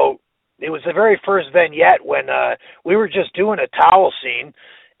 So it was the very first vignette when we were just doing a towel scene,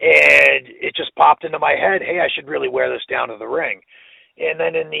 and it just popped into my head, hey, I should really wear this down to the ring. And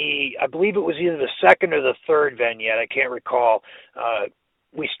then I believe it was either the second or the third vignette, I can't recall,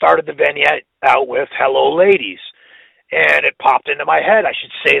 we started the vignette out with, hello, ladies. And it popped into my head, I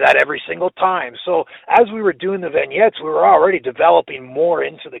should say that every single time. So as we were doing the vignettes, we were already developing more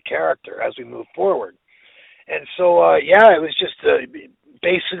into the character as we moved forward. And so, it was just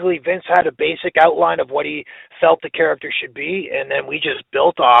basically Vince had a basic outline of what he felt the character should be, and then we just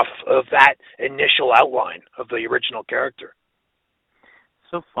built off of that initial outline of the original character.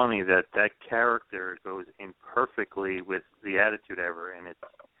 So funny that character goes in perfectly with the Attitude Era, and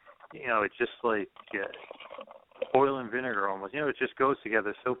it's just like oil and vinegar almost. It just goes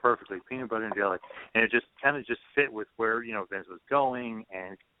together so perfectly, peanut butter and jelly, and it just kind of just fit with where Vince was going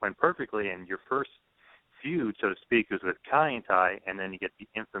and went perfectly. And your first feud, so to speak, was with Kaientai, and then you get the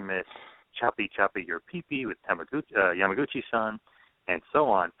infamous Choppy Choppy Your Pee-Pee with Yamaguchi-san, and so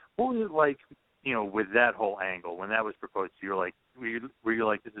on. What was it like, with that whole angle when that was proposed to you? Were you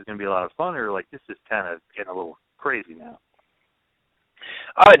like, this is going to be a lot of fun, or like, this is kind of getting a little crazy now?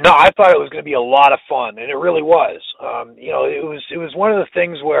 No, I thought it was going to be a lot of fun, and it really was. It was one of the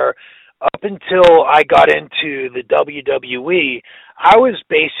things where up until I got into the WWE, I was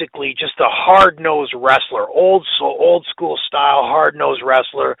basically just a hard-nosed wrestler, old school style hard-nosed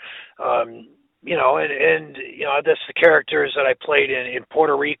wrestler. That's the characters that I played in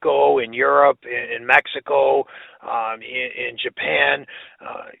Puerto Rico, in Europe, in Mexico, in Japan,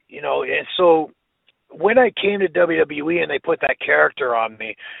 and so when I came to WWE and they put that character on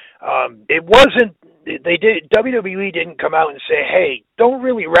me, WWE didn't come out and say, hey, don't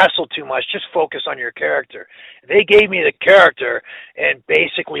really wrestle too much, just focus on your character. They gave me the character and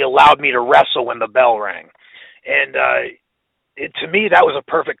basically allowed me to wrestle when the bell rang. And to me, that was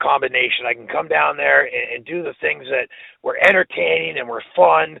a perfect combination. I can come down there and do the things that were entertaining and were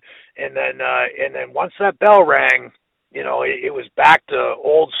fun, and then once that bell rang, it was back to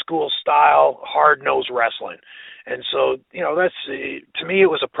old school style, hard-nosed wrestling. And so, that's, to me, it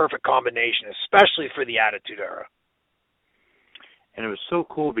was a perfect combination, especially for the Attitude Era. And it was so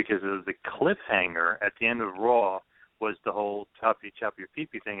cool because of the cliffhanger at the end of Raw was the whole choppy your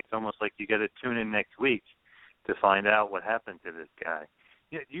pee-pee thing. It's almost like you got to tune in next week to find out what happened to this guy.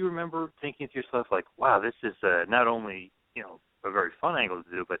 Do you remember thinking to yourself, like, wow, this is not only, a very fun angle to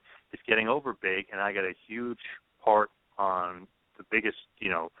do, but it's getting over big, and I got a huge part on the biggest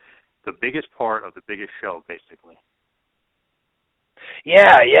part of the biggest show, basically.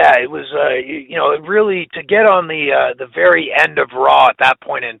 Yeah, it was, really to get on the very end of Raw at that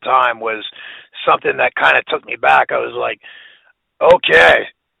point in time was something that kind of took me back. I was like, okay,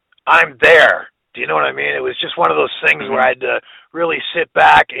 I'm there. Do you know what I mean? It was just one of those things where I had to really sit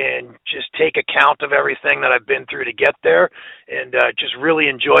back and just take account of everything that I've been through to get there and just really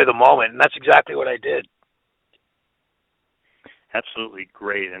enjoy the moment. And that's exactly what I did. Absolutely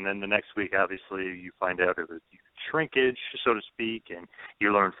great. And then the next week, obviously, you find out it was shrinkage, so to speak, and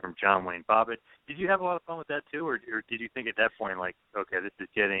you learn from John Wayne Bobbitt. Did you have a lot of fun with that, too, or did you think at that point, like, okay, this is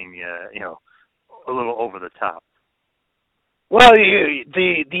getting, a little over the top? Well,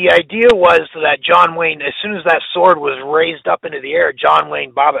 the idea was that John Wayne, as soon as that sword was raised up into the air, John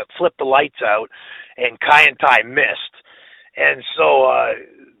Wayne Bobbitt flipped the lights out, and Kaientai missed. And so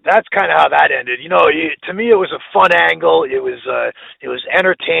that's kind of how that ended. You know, to me, it was a fun angle. It was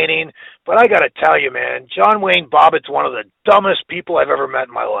entertaining. But I got to tell you, man, John Wayne Bobbitt's one of the dumbest people I've ever met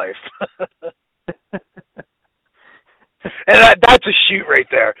in my life. And that's a shoot right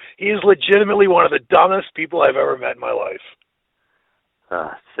there. He is legitimately one of the dumbest people I've ever met in my life.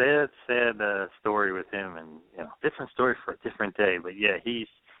 Sad story with him, and different story for a different day. But yeah, he's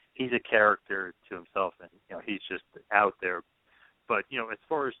a character to himself, and he's just out there. But as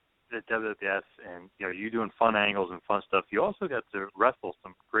far as the WWF and you doing fun angles and fun stuff, you also got to wrestle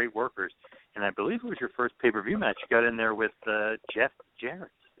some great workers, and I believe it was your first pay-per-view match. You got in there with Jeff Jarrett.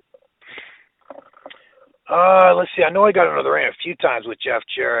 Let's see. I know I got into the ring a few times with Jeff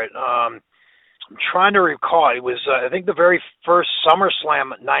Jarrett. I'm trying to recall. It was, I think, the very first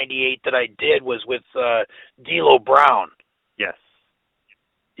SummerSlam '98 that I did was with D'Lo Brown. Yes.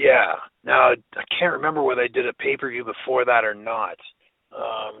 Yeah. Now I can't remember whether I did a pay-per-view before that or not.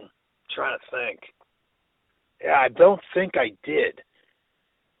 Trying to think. Yeah, I don't think I did.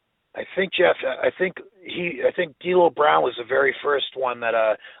 I think D'Lo Brown was the very first one that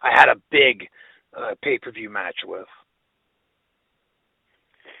I had a big pay-per-view match with.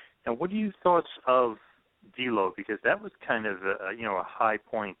 Now, what are your thoughts of D'Lo? Because that was kind of a high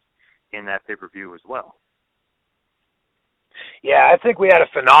point in that pay-per-view as well. Yeah, I think we had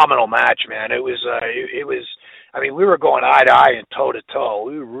a phenomenal match, man. It was. I mean, we were going eye to eye and toe to toe.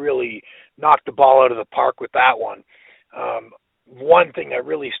 We really knocked the ball out of the park with that one. One thing that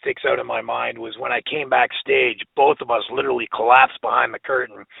really sticks out in my mind was when I came backstage, both of us literally collapsed behind the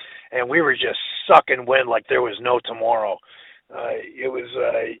curtain, and we were just sucking wind like there was no tomorrow. It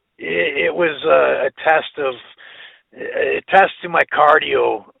was a test to my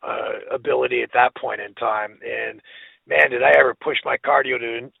cardio ability at that point in time, and man, did I ever push my cardio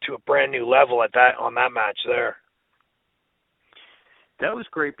to a brand new level on that match there. That was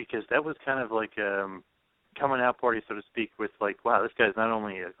great because that was kind of like coming out party, so to speak, with like, wow, this guy's not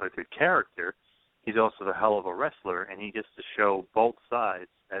only a good character, he's also a hell of a wrestler, and he gets to show both sides.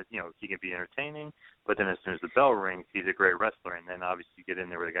 That he can be entertaining, but then as soon as the bell rings, he's a great wrestler. And then obviously you get in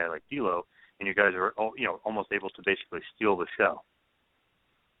there with a guy like D'Lo, and you guys are almost able to basically steal the show.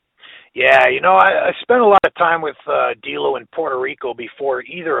 Yeah, I spent a lot of time with D'Lo in Puerto Rico before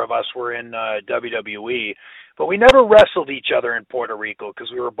either of us were in WWE, but we never wrestled each other in Puerto Rico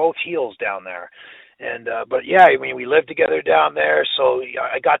because we were both heels down there. And but yeah, I mean, we lived together down there, so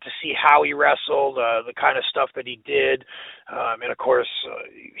I got to see how he wrestled, the kind of stuff that he did, and of course,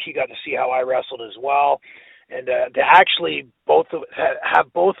 he got to see how I wrestled as well. And to actually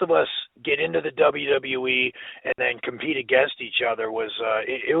have both of us get into the WWE and then compete against each other was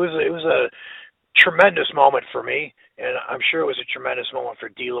it was a tremendous moment for me, and I'm sure it was a tremendous moment for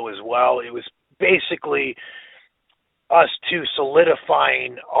D'Lo as well. It was basically us two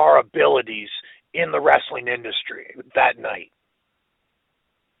solidifying our abilities in the wrestling industry that night.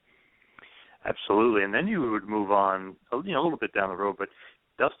 Absolutely, and then you would move on, a little bit down the road, but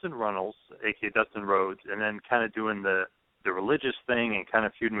Dustin Runnels, a.k.a. Dustin Rhodes, and then kind of doing the religious thing and kind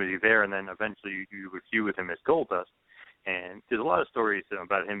of feuding with you there, and then eventually you would feud with him as Goldust. And there's a lot of stories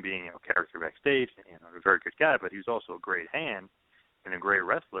about him being a character backstage, a very good guy, but he was also a great hand and a great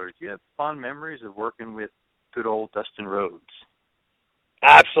wrestler. Do you have fond memories of working with good old Dustin Rhodes?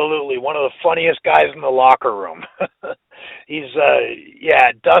 Absolutely. One of the funniest guys in the locker room.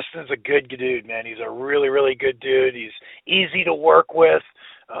 Dustin's a good dude, man. He's a really, really good dude. He's easy to work with.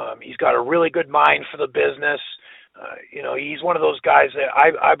 He's got a really good mind for the business. He's one of those guys that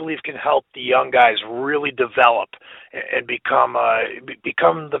I believe can help the young guys really develop and become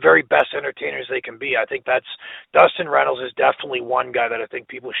the very best entertainers they can be. I think Dustin Reynolds is definitely one guy that I think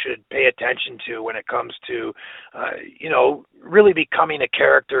people should pay attention to when it comes to, really becoming a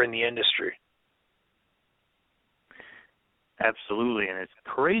character in the industry. Absolutely, and it's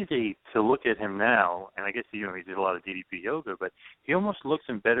crazy to look at him now, and I guess he did a lot of DDP yoga, but he almost looks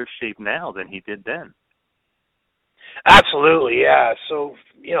in better shape now than he did then. Absolutely, yeah. So,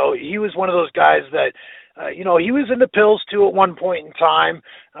 he was one of those guys that, he was into pills too at one point in time.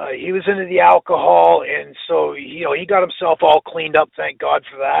 He was into the alcohol, and so, he got himself all cleaned up, thank God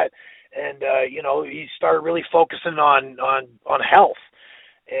for that. And, he started really focusing on health.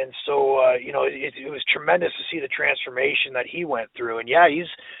 And so, it was tremendous to see the transformation that he went through. And, yeah, he's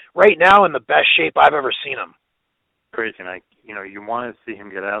right now in the best shape I've ever seen him. Crazy. And, you want to see him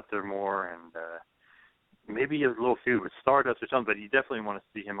get out there more and maybe a little feud with Stardust or something, but you definitely want to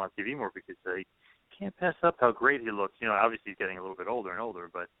see him on TV more because can't pass up how great he looks. Obviously he's getting a little bit older and older,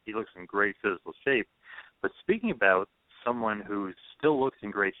 but he looks in great physical shape. But speaking about someone who still looks in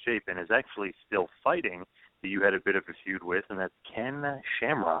great shape and is actually still fighting, that you had a bit of a feud with, and that's Ken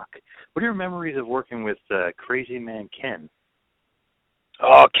Shamrock. What are your memories of working with Crazy Man Ken?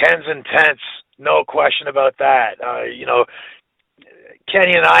 Oh, Ken's intense. No question about that.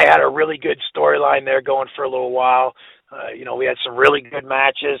 Kenny and I had a really good storyline there going for a little while. We had some really good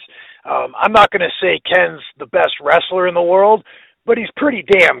matches. I'm not going to say Ken's the best wrestler in the world, but he's pretty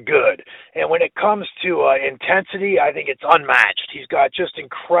damn good. And when it comes to intensity, I think it's unmatched. He's got just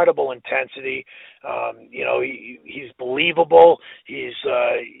incredible intensity. He's believable. He's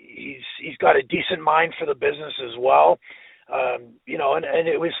got a decent mind for the business as well. And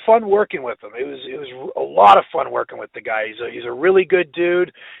it was fun working with him. It was a lot of fun working with the guy. He's a really good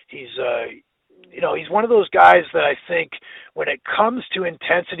dude. He's one of those guys that I think when it comes to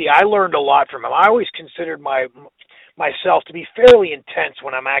intensity, I learned a lot from him. I always considered myself to be fairly intense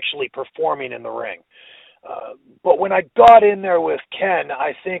when I'm actually performing in the ring. But when I got in there with Ken,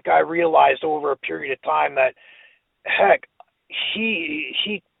 I think I realized over a period of time that, heck,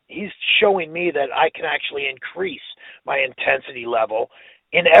 he's showing me that I can actually increase my intensity level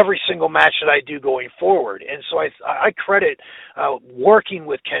in every single match that I do going forward. And so I credit working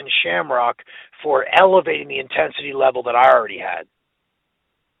with Ken Shamrock for elevating the intensity level that I already had.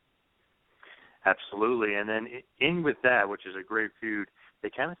 Absolutely. And then in with that, which is a great feud, they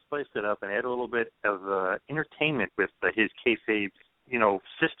kind of spiced it up and added a little bit of entertainment with his kayfabe,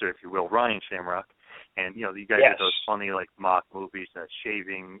 sister, if you will, Ryan Shamrock. And, you guys did those funny, mock movies,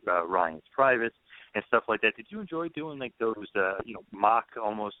 shaving Ryan's privates and stuff like that. Did you enjoy doing, those, mock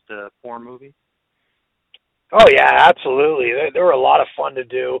almost porn movies? Oh, yeah, absolutely. They were a lot of fun to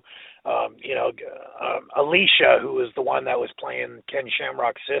do. Alicia, who was the one that was playing Ken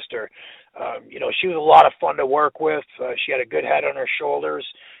Shamrock's sister, she was a lot of fun to work with. She had a good head on her shoulders.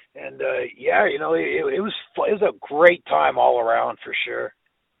 And, it was a great time all around for sure.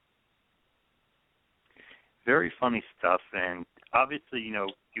 Very funny stuff, and obviously,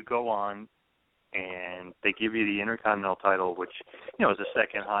 you go on and they give you the Intercontinental title, which, is the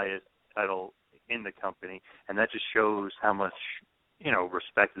second highest title in the company, and that just shows how much,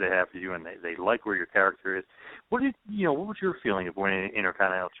 respect they have for you, and they like where your character is. What was your feeling of winning an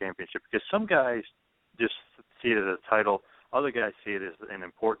Intercontinental Championship? Because some guys just see it as a title, other guys see it as an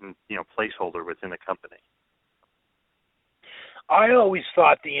important, placeholder within the company. I always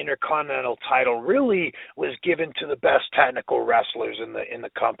thought the Intercontinental title really was given to the best technical wrestlers in the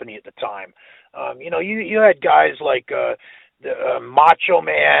company at the time. You had guys like the Macho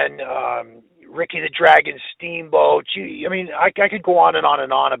Man, Ricky the Dragon Steamboat. I could go on and on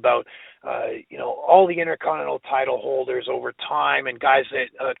and on about all the Intercontinental title holders over time and guys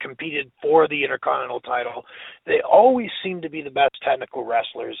that competed for the Intercontinental title. They always seemed to be the best technical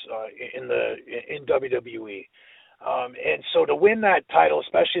wrestlers in WWE. And so to win that title,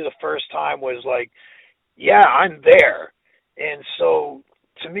 especially the first time, was like, yeah, I'm there. And so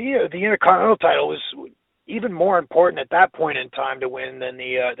to me, the Intercontinental title was even more important at that point in time to win than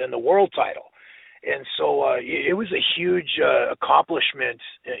the world title. And so it was a huge accomplishment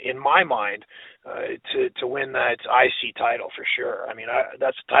in my mind to win that IC title for sure.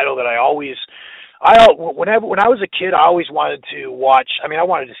 That's a title that when I was a kid, I always wanted to watch. I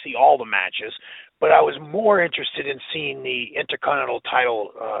wanted to see all the matches, but I was more interested in seeing the Intercontinental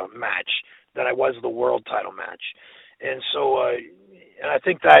title match than I was the world title match. And so, and I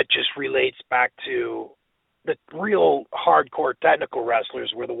think that just relates back to the real hardcore technical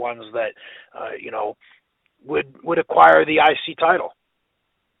wrestlers were the ones that, would acquire the IC title.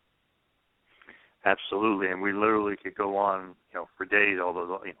 Absolutely, and we literally could go on, for days. All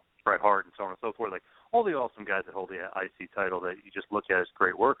those, Bret Hart and so on and so forth, like all the awesome guys that hold the IC title that you just look at as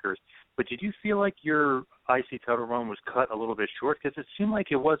great workers. But did you feel like your IC title run was cut a little bit short? Because it seemed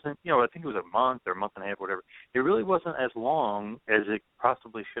like it wasn't, I think it was a month or a month and a half, whatever. It really wasn't as long as it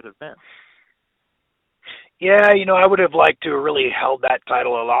possibly should have been. Yeah, I would have liked to have really held that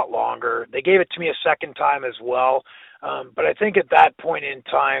title a lot longer. They gave it to me a second time as well. But I think at that point in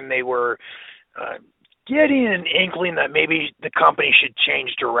time, they were getting an inkling that maybe the company should change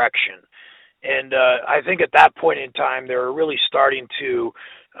direction. And I think at that point in time, they were really starting to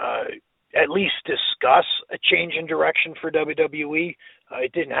at least discuss a change in direction for WWE.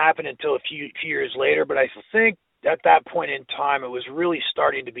 It didn't happen until a few years later, but I think at that point in time, it was really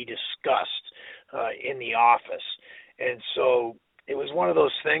starting to be discussed in the office. And so it was one of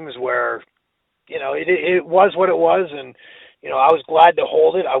those things where, it was what it was, and I was glad to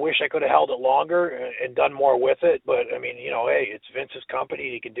hold it. I wish I could have held it longer and done more with it, but hey, it's Vince's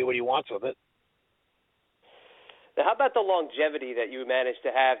company. He can do what he wants with it. Now, how about the longevity that you managed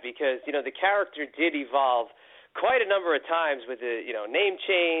to have? Because, you know, the character did evolve quite a number of times with the, you know, name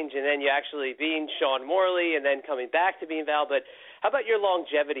change, and then you actually being Sean Morley and then coming back to being Val. But how about your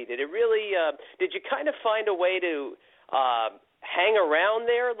longevity? Did it really, did you kind of find a way to hang around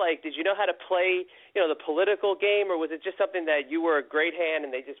there? Like, did you know how to play, you know, the political game, or was it just something that you were a great hand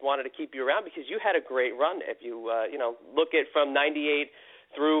and they just wanted to keep you around? Because you had a great run if you, you know, look at from 98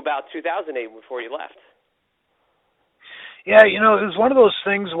 through about 2008 before you left. Yeah, you know, it was one of those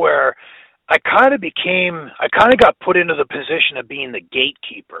things where I kind of got put into the position of being the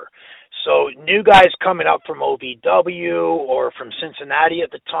gatekeeper. So new guys coming up from OVW or from Cincinnati at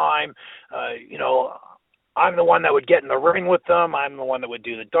the time, you know, I'm the one that would get in the ring with them. I'm the one that would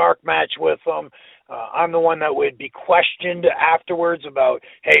do the dark match with them. I'm the one that would be questioned afterwards about,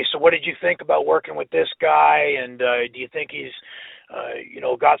 hey, so what did you think about working with this guy? And do you think he's, you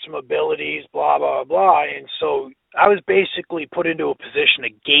know, got some abilities, blah, blah, blah. And so I was basically put into a position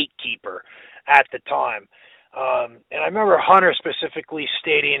of gatekeeper at the time. And I remember Hunter specifically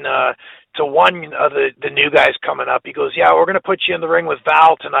stating to one of the new guys coming up, he goes, yeah, we're going to put you in the ring with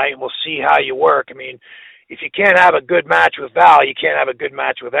Val tonight, and we'll see how you work. I mean, if you can't have a good match with Val, you can't have a good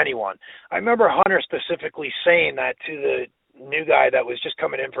match with anyone. I remember Hunter specifically saying that to the new guy that was just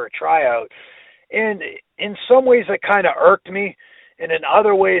coming in for a tryout. And in some ways that kind of irked me. And in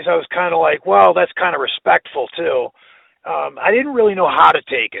other ways I was kind of like, well, that's kind of respectful too. I didn't really know how to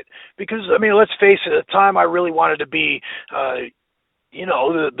take it because, I mean, let's face it, at the time I really wanted to be, you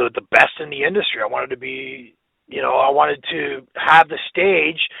know, the best in the industry. I wanted to be, you know, I wanted to have the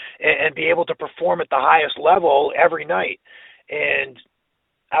stage and be able to perform at the highest level every night. And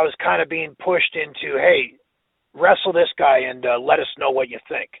I was kind of being pushed into, hey, wrestle this guy and let us know what you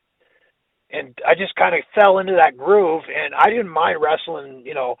think. And I just kind of fell into that groove, and I didn't mind wrestling,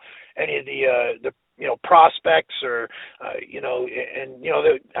 you know, any of the you know, prospects or, you know, and, you know,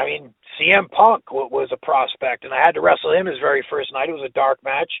 I mean, CM Punk was a prospect, and I had to wrestle him his very first night. It was a dark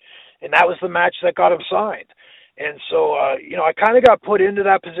match, and that was the match that got him signed. And so, you know, I kind of got put into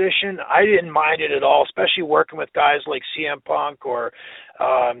that position. I didn't mind it at all, especially working with guys like CM Punk or,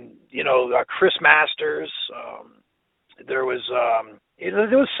 you know, Chris Masters. There was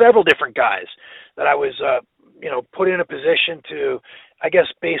several different guys that I was, you know, put in a position to, I guess,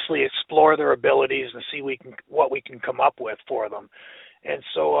 basically explore their abilities and see what we can come up with for them. And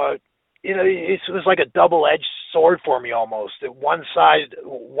so, you know, it was like a double-edged sword for me almost. One side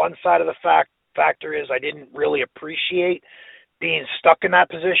of the factor is I didn't really appreciate being stuck in that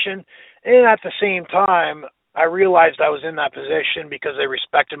position, and at the same time, I realized I was in that position because they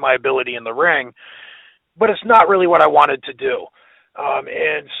respected my ability in the ring, but it's not really what I wanted to do.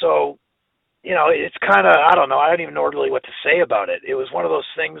 And so, you know, it's kind of, I don't know, I don't even know really what to say about it. It was one of those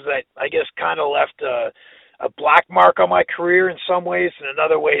things that I guess kind of left a black mark on my career in some ways, and in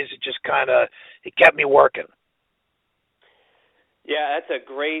other ways it just kind of, it kept me working. Yeah, that's a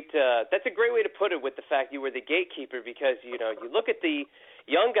great way to put it, with the fact you were the gatekeeper, because, you know, you look at the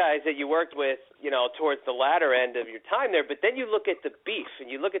young guys that you worked with, you know, towards the latter end of your time there, but then you look at the beef and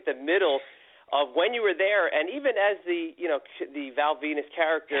you look at the middle of when you were there, and even as the, you know, the Val Venis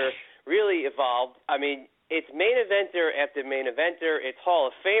character really evolved. I mean, it's main eventer after main eventer, it's Hall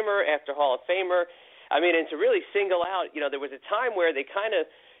of Famer after Hall of Famer. I mean, and to really single out, you know, there was a time where they kind of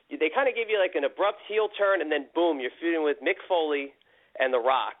give you like an abrupt heel turn, and then boom, you're feuding with Mick Foley and The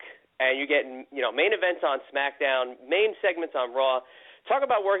Rock, and you're getting, you know, main events on SmackDown, main segments on Raw. Talk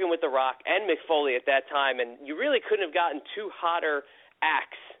about working with The Rock and Mick Foley at that time, and you really couldn't have gotten two hotter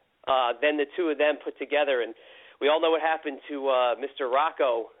acts than the two of them put together. And we all know what happened to Mr.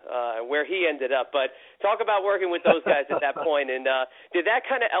 Rocco, where he ended up. But talk about working with those guys at that point. And did that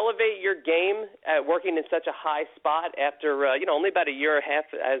kind of elevate your game at working in such a high spot after, you know, only about a year and a half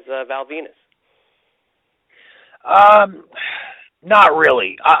as Val Venis? Not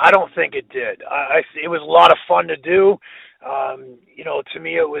really. I don't think it did. It was a lot of fun to do. You know, to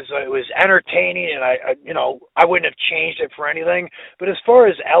me it was entertaining, and I wouldn't have changed it for anything. But as far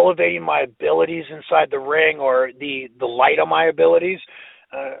as elevating my abilities inside the ring or the light of my abilities,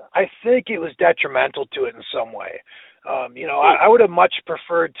 I think it was detrimental to it in some way. You know, I would have much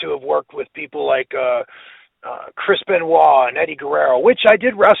preferred to have worked with people like Chris Benoit and Eddie Guerrero, which I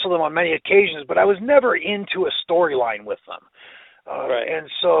did wrestle them on many occasions, but I was never into a storyline with them. Right. And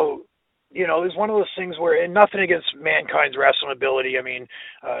so, you know, it was one of those things where, and nothing against Mankind's wrestling ability. I mean,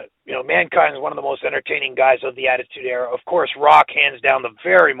 you know, Mankind is one of the most entertaining guys of the Attitude Era. Of course, Rock, hands down, the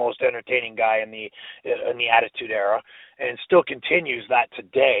very most entertaining guy in the Attitude Era, and still continues that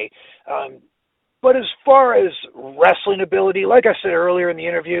today. But as far as wrestling ability, like I said earlier in the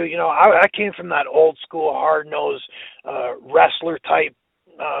interview, I came from that old school, hard-nosed wrestler type,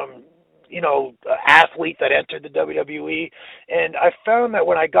 athlete that entered the WWE. And I found that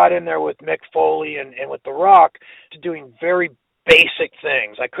when I got in there with Mick Foley and with The Rock, to doing very basic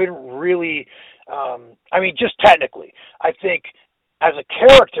things, I couldn't really, just technically, I think as a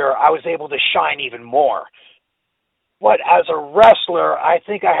character, I was able to shine even more. But as a wrestler, I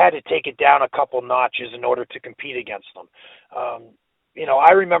think I had to take it down a couple notches in order to compete against them.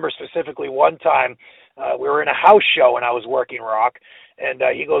 I remember specifically one time we were in a house show and I was working Rock, and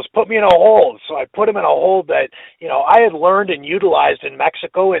he goes, "Put me in a hold." So I put him in a hold that, I had learned and utilized in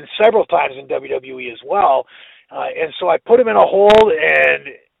Mexico and several times in WWE as well. And so I put him in a hold, and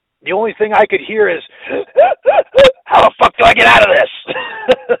the only thing I could hear is, "How the fuck do I get out of this?"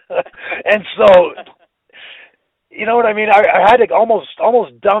 And so, you know what I mean? I had to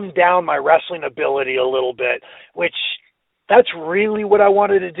almost dumb down my wrestling ability a little bit, which that's really what I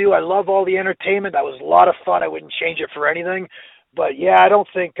wanted to do. I love all the entertainment. That was a lot of fun. I wouldn't change it for anything. But, yeah, I don't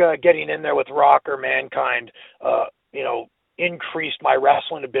think getting in there with Rock or Mankind, increased my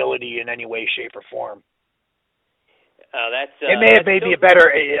wrestling ability in any way, shape, or form. It may have made me a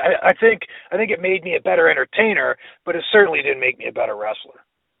better. I think it made me a better entertainer, but it certainly didn't make me a better wrestler.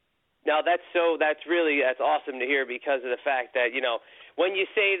 Now that's awesome to hear, because of the fact that, when you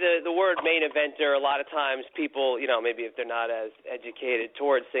say the word main eventer, a lot of times people, maybe if they're not as educated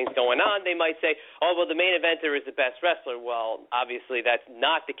towards things going on, they might say, "Oh, well, the main eventer is the best wrestler." Well, obviously that's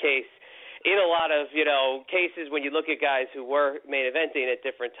not the case in a lot of, cases when you look at guys who were main eventing at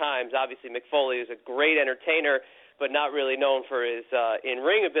different times. Obviously Mick Foley is a great entertainer, but not really known for his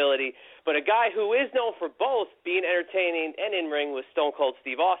in-ring ability. But a guy who is known for both being entertaining and in-ring was Stone Cold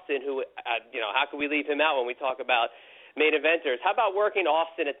Steve Austin, who, how can we leave him out when we talk about main eventers? How about working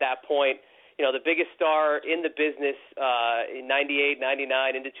Austin at that point, the biggest star in the business in 98,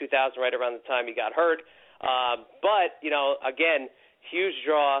 99, into 2000, right around the time he got hurt. But, again, huge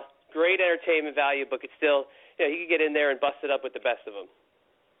draw, great entertainment value, but could still, he could get in there and bust it up with the best of them.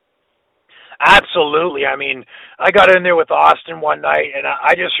 Absolutely. I mean, I got in there with Austin one night, and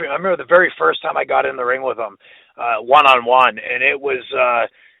I remember the very first time I got in the ring with him, one-on-one, and it was,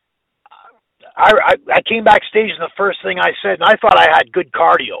 I came backstage, and the first thing I said, and I thought I had good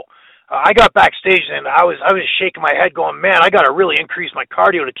cardio. I got backstage, and I was shaking my head going, "Man, I got to really increase my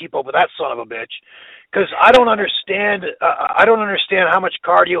cardio to keep up with that son of a bitch." Because I don't understand how much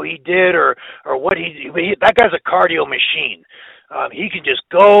cardio he did or what that guy's a cardio machine. He can just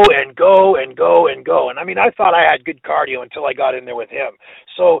go and go and go and go. And, I thought I had good cardio until I got in there with him.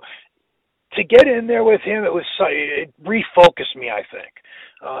 So to get in there with him, it refocused me, I think.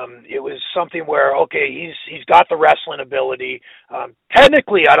 It was something where, okay, he's got the wrestling ability.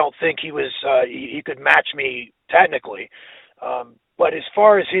 Technically, I don't think he could match me technically. But as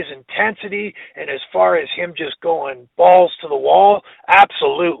far as his intensity and as far as him just going balls to the wall,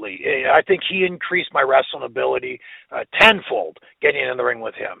 absolutely. I think he increased my wrestling ability tenfold getting in the ring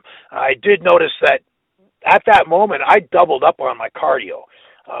with him. I did notice that at that moment, I doubled up on my cardio.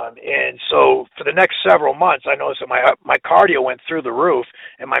 And so for the next several months, I noticed that my cardio went through the roof,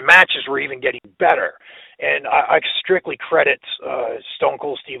 and my matches were even getting better. And I strictly credit Stone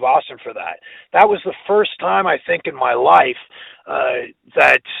Cold Steve Austin for that. That was the first time, I think, in my life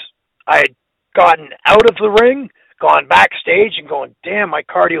that I had gotten out of the ring, gone backstage, and going, damn, my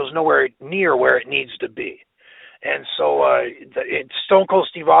cardio is nowhere near where it needs to be. And so Stone Cold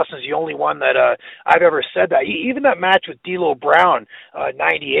Steve Austin is the only one that I've ever said that. Even that match with D'Lo Brown,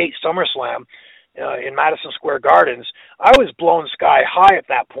 98 SummerSlam in Madison Square Gardens, I was blown sky high at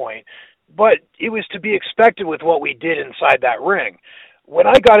that point. But it was to be expected with what we did inside that ring. When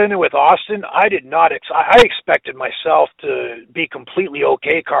I got in it with Austin, I did not. I expected myself to be completely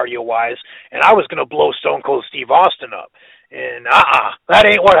okay cardio-wise, and I was going to blow Stone Cold Steve Austin up. And that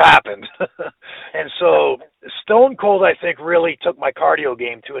ain't what happened. And so Stone Cold, I think, really took my cardio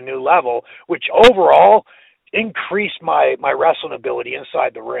game to a new level, which overall increased my wrestling ability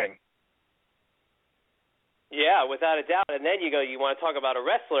inside the ring. Yeah, without a doubt. And then you want to talk about a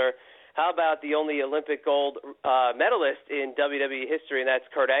wrestler. How about the only Olympic gold medalist in WWE history, and that's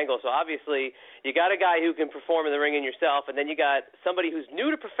Kurt Angle? So obviously you got a guy who can perform in the ring in yourself, and then you got somebody who's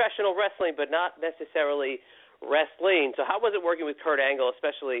new to professional wrestling but not necessarily wrestling. So how was it working with Kurt Angle,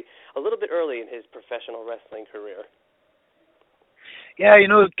 especially a little bit early in his professional wrestling career? Yeah,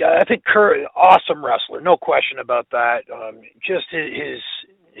 I think Kurt, awesome wrestler, no question about that. Just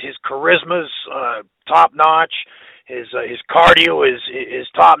his charisma's top-notch. His cardio is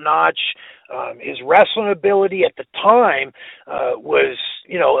top notch. His wrestling ability at the time was,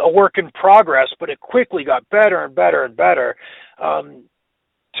 a work in progress, but it quickly got better and better and better.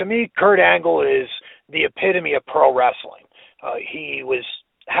 To me, Kurt Angle is the epitome of pro wrestling. He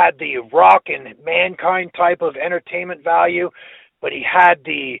had the Rock and Mankind type of entertainment value, but he had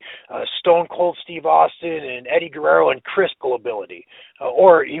the Stone Cold Steve Austin and Eddie Guerrero and Crisco ability,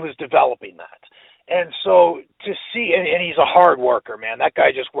 or he was developing that. And so to see, and he's a hard worker, man. That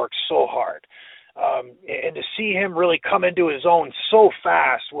guy just works so hard. And to see him really come into his own so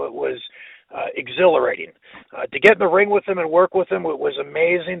fast was exhilarating. To get in the ring with him and work with him was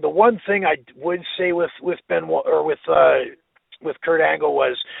amazing. The one thing I would say with Benoit or with Kurt Angle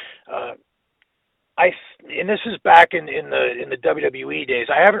was, and this is back in the WWE days.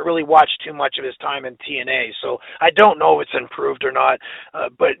 I haven't really watched too much of his time in TNA, so I don't know if it's improved or not.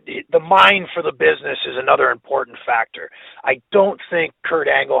 But the mind for the business is another important factor. I don't think Kurt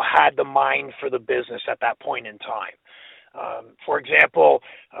Angle had the mind for the business at that point in time. For example,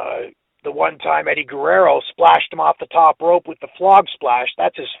 the one time Eddie Guerrero splashed him off the top rope with the flog splash,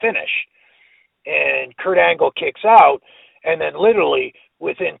 that's his finish. And Kurt Angle kicks out, and then literally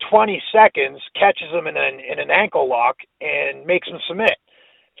within 20 seconds catches him in an ankle lock and makes him submit.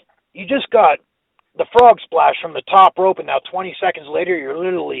 You just got the frog splash from the top rope, and now 20 seconds later you're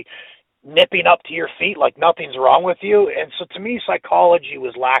literally nipping up to your feet like nothing's wrong with you. And so to me, psychology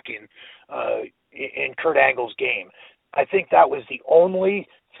was lacking in Kurt Angle's game. I think that was the only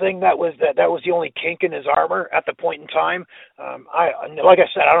thing that was the only kink in his armor at the point in time. Like I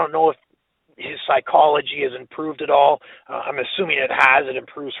said, I don't know if his psychology has improved at all. I'm assuming it has. It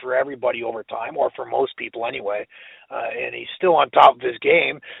improves for everybody over time, or for most people anyway. And he's still on top of his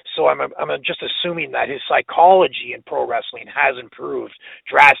game. So I'm just assuming that his psychology in pro wrestling has improved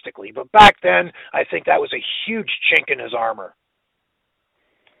drastically. But back then, I think that was a huge chink in his armor.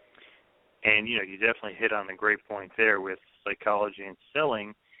 And, you definitely hit on the great point there with psychology and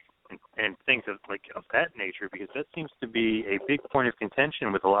selling and things of that nature, because that seems to be a big point of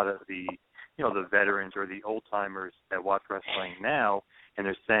contention with a lot of the veterans or the old-timers that watch wrestling now, and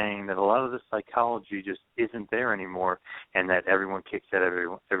they're saying that a lot of the psychology just isn't there anymore, and that everyone kicks at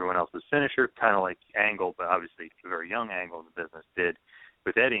everyone else's finisher, kind of like Angle, but obviously a very young Angle in the business did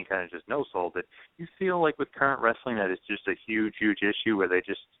with Eddie, and kind of just no-sold it. You feel like with current wrestling that it's just a huge, huge issue where they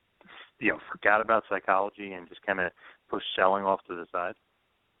just forgot about psychology and just kind of push selling off to the side?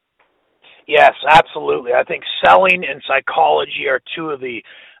 Yes, absolutely. I think selling and psychology are two of the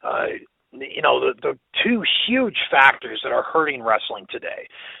the two huge factors that are hurting wrestling today.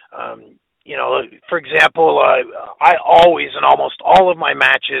 For example, I always, in almost all of my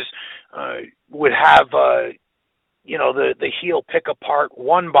matches, would have, the heel pick apart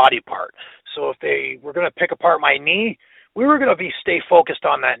one body part. So if they were going to pick apart my knee, we were going to stay focused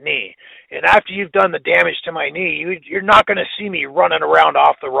on that knee. And after you've done the damage to my knee, you're not going to see me running around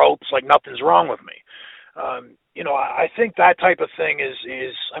off the ropes like nothing's wrong with me. I think that type of thing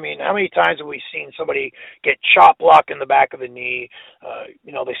is how many times have we seen somebody get chop block in the back of the knee?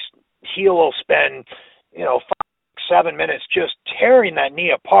 The heel will spend, 5-7 minutes just tearing that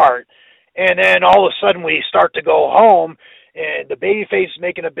knee apart. And then all of a sudden we start to go home and the babyface is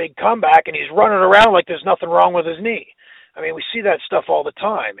making a big comeback and he's running around like there's nothing wrong with his knee. We see that stuff all the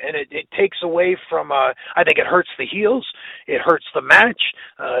time, and it takes away from, I think it hurts the heels, it hurts the match,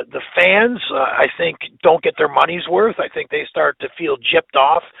 the fans, I think, don't get their money's worth. I think they start to feel gypped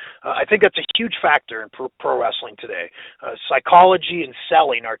off. I think that's a huge factor in pro wrestling today. Psychology and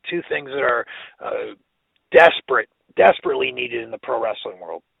selling are two things that are desperately needed in the pro wrestling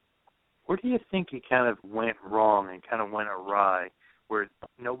world. Where do you think it kind of went wrong and kind of went awry, where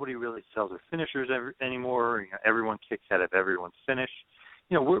nobody really sells their finishers anymore? Everyone kicks out of everyone's finish.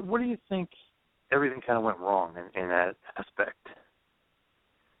 Where do you think everything kind of went wrong in that aspect?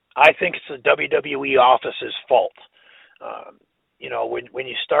 I think it's the WWE office's fault. When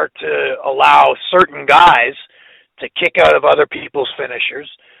you start to allow certain guys to kick out of other people's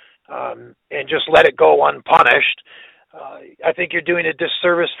finishers and just let it go unpunished, I think you're doing a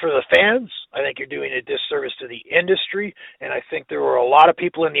disservice for the fans. I think you're doing a disservice to the industry. And I think there were a lot of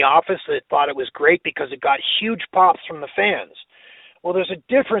people in the office that thought it was great because it got huge pops from the fans. Well, there's a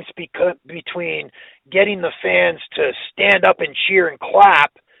difference between getting the fans to stand up and cheer and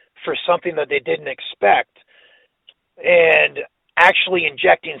clap for something that they didn't expect and actually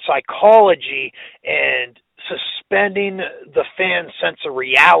injecting psychology and suspending the fan's sense of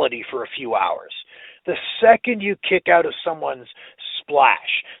reality for a few hours. The second you kick out of someone's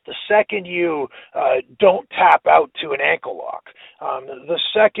splash, the second you don't tap out to an ankle lock, the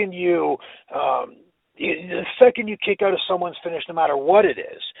second you kick out of someone's finish, no matter what it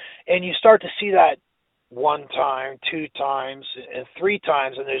is, and you start to see that 1 time, 2 times, and 3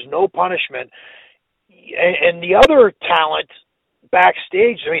 times, and there's no punishment. And the other talent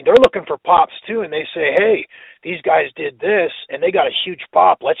backstage, I mean, they're looking for pops too, and they say, hey, these guys did this, and they got a huge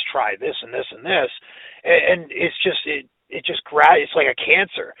pop. Let's try this and this and this. And it's just, it's like a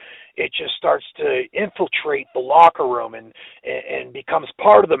cancer. It just starts to infiltrate the locker room and becomes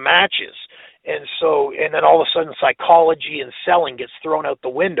part of the matches. And then all of a sudden psychology and selling gets thrown out the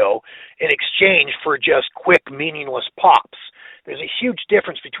window in exchange for just quick, meaningless pops. There's a huge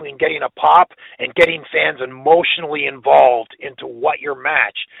difference between getting a pop and getting fans emotionally involved into what your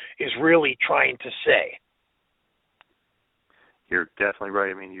match is really trying to say. You're definitely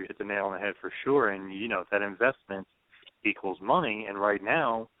right. I mean, you hit the nail on the head for sure. And, that investment equals money. And right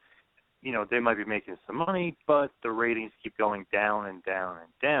now, they might be making some money, but the ratings keep going down and down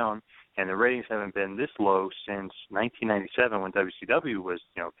and down. And the ratings haven't been this low since 1997 when WCW was,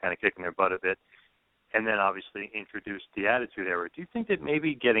 kind of kicking their butt a bit. And then obviously introduced the Attitude Era. Do you think that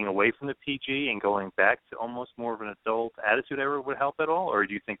maybe getting away from the PG and going back to almost more of an adult Attitude Era would help at all? Or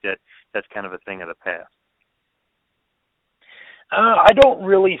do you think that that's kind of a thing of the past? I don't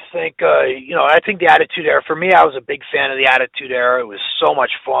really think, I think the Attitude Era, for me, I was a big fan of the Attitude Era. It was so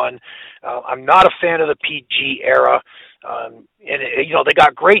much fun. I'm not a fan of the PG era. They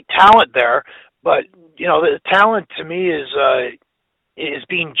got great talent there, but, the talent to me is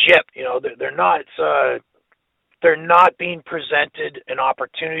being gypped. They're not being presented an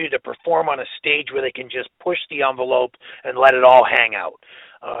opportunity to perform on a stage where they can just push the envelope and let it all hang out.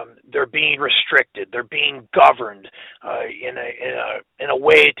 They're being restricted. They're being governed in a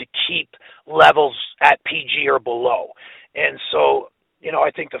way to keep levels at PG or below. And so,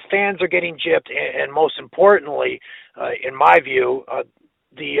 I think the fans are getting gypped, and most importantly, in my view,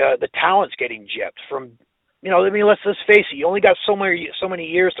 the talent's getting gypped from. Let's face it. You only got so many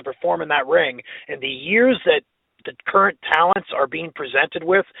years to perform in that ring, and the years that the current talents are being presented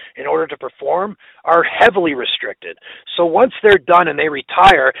with in order to perform are heavily restricted. So once they're done and they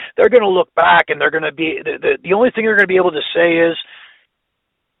retire, they're going to look back and they're going to be the only thing they're going to be able to say is,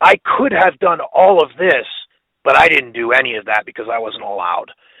 I could have done all of this, but I didn't do any of that because I wasn't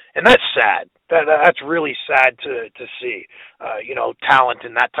allowed. And that's sad. That's really sad to see, talent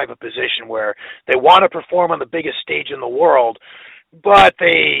in that type of position where they want to perform on the biggest stage in the world, but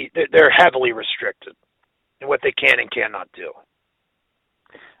they're heavily restricted in what they can and cannot do.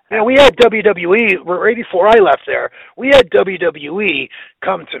 We had WWE, right before I left there, we had WWE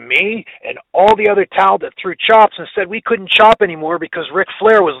come to me and all the other talent that threw chops and said we couldn't chop anymore because Ric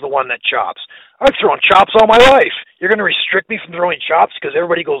Flair was the one that chops. I've thrown chops all my life. You're going to restrict me from throwing chops because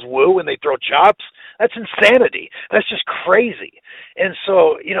everybody goes woo when they throw chops? That's insanity. That's just crazy. And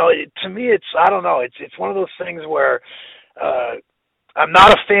so, to me, I don't know. It's one of those things where I'm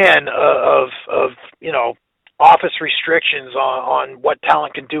not a fan of office restrictions on what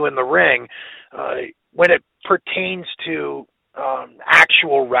talent can do in the ring when it pertains to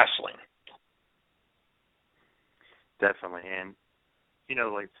actual wrestling. Definitely. And,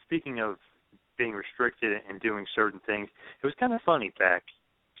 speaking of being restricted and doing certain things, it was kind of funny back,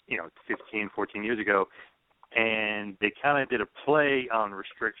 15, 14 years ago, and they kind of did a play on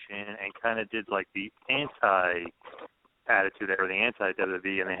restriction and kind of did like the anti-Attitude Era, the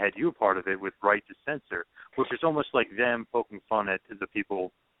anti-WWE, and they had you a part of it with Right to Censor, which is almost like them poking fun at the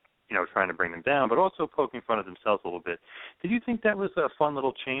people, trying to bring them down, but also poking fun at themselves a little bit. Did you think that was a fun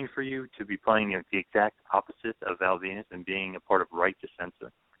little change for you to be playing the exact opposite of Val Venis and being a part of Right to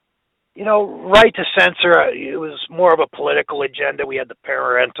Censor? Right to Censor, it was more of a political agenda. We had the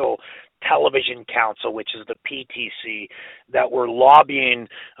Parental Television Council, which is the PTC, that were lobbying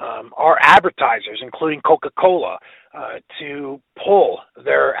our advertisers, including Coca-Cola, to pull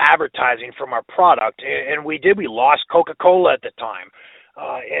their advertising from our product. And we did. We lost Coca-Cola at the time.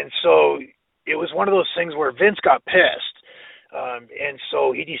 And so it was one of those things where Vince got pissed. And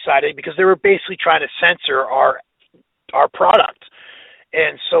so he decided, because they were basically trying to censor our product.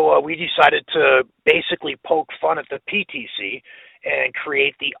 And so we decided to basically poke fun at the PTC and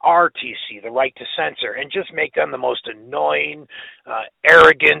create the RTC, the Right to Censor, and just make them the most annoying,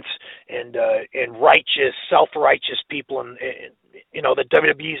 arrogant, and righteous, self-righteous people that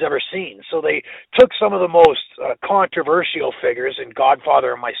WWE's ever seen. So they took some of the most controversial figures, and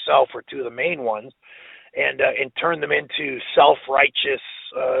Godfather and myself were two of the main ones, and turned them into self-righteous,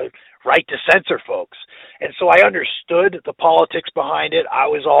 Right to Censor folks. And so I understood the politics behind it. I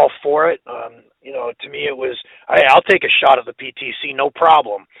was all for it. To me it was, I'll take a shot at the PTC, no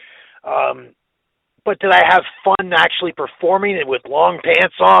problem. But did I have fun actually performing it with long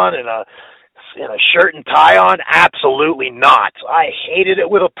pants on and a shirt and tie on? Absolutely not. I hated it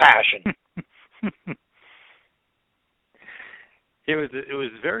with a passion. It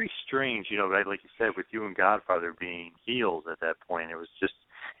was very strange, right? Like you said, with you and Godfather being heels at that point, it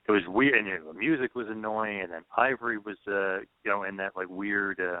was weird, and the music was annoying, and then Ivory was, in that like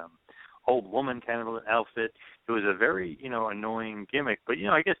weird old woman kind of outfit. It was a very, annoying gimmick, but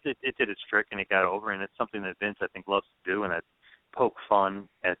I guess it did its trick and it got over, and it's something that Vince I think loves to do, and that's poke fun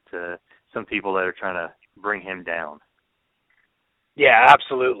at some people that are trying to bring him down. Yeah,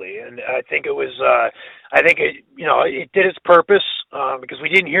 absolutely, and I think it was. I think it, it did its purpose because we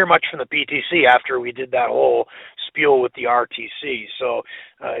didn't hear much from the PTC after we did that whole spiel with the RTC. So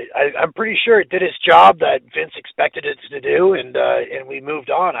I'm pretty sure it did its job that Vince expected it to do, and we moved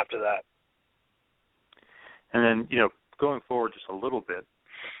on after that. And then going forward just a little bit,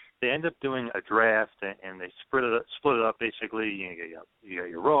 they end up doing a draft and they split it up basically. You got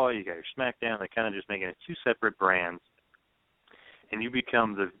your Raw, you got your SmackDown. They kind of just making it two separate brands. And you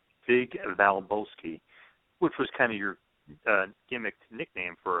become the Big Valboski, which was kind of your gimmick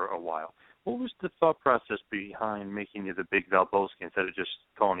nickname for a while. What was the thought process behind making you the Big Valboski instead of just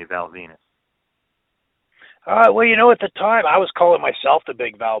calling you Val Venus? Well, at the time, I was calling myself the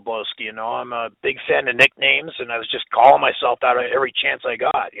Big Valboski. I'm a big fan of nicknames, and I was just calling myself that every chance I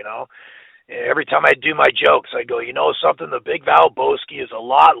got, Every time I do my jokes, I go, something, the Big Valboski is a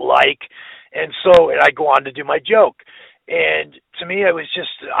lot like, and I go on to do my joke. And to me,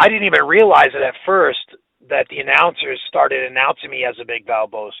 I didn't even realize it at first that the announcers started announcing me as a Big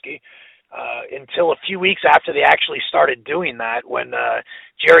Valboski until a few weeks after they actually started doing that when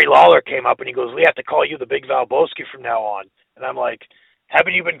Jerry Lawler came up and he goes, we have to call you the Big Valboski from now on. And I'm like,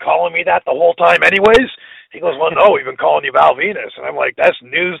 haven't you been calling me that the whole time anyways? He goes, well, no, we've been calling you Val Venus. And I'm like, that's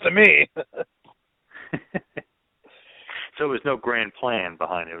news to me. So there was no grand plan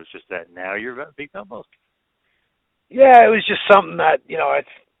behind it. It was just that now you're Big Valboski. Yeah, it was just something that,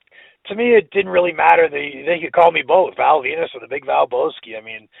 to me it didn't really matter. They could call me both, Val Venus or the Big Valboski. I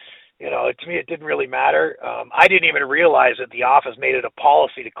mean, to me it didn't really matter. I didn't even realize that the office made it a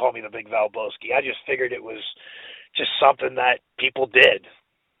policy to call me the Big Valboski. I just figured it was just something that people did.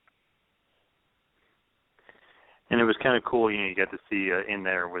 And it was kind of cool, you got to see in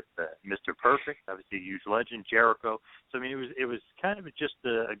there with Mr. Perfect, obviously a huge legend, Jericho. So, I mean, it was kind of just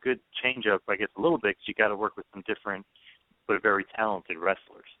a good change-up, I guess, a little bit, because you got to work with some different but very talented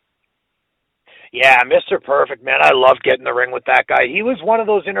wrestlers. Yeah, Mr. Perfect, man, I loved getting in the ring with that guy. He was one of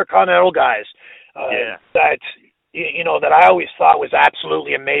those Intercontinental guys that, that I always thought was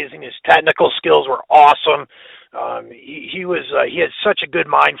absolutely amazing. His technical skills were awesome. He had such a good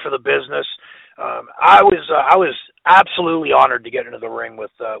mind for the business. I was absolutely honored to get into the ring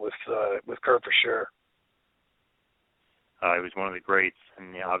with Kurt for sure. He was one of the greats,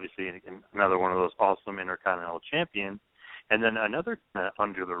 and obviously another one of those awesome Intercontinental champions. And then another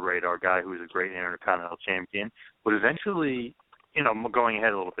under the radar guy who was a great Intercontinental champion would eventually, going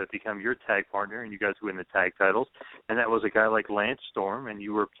ahead a little bit, become your tag partner, and you guys win the tag titles. And that was a guy like Lance Storm, and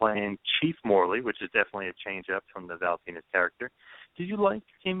you were playing Chief Morley, which is definitely a change up from the Val Venus character. Did you like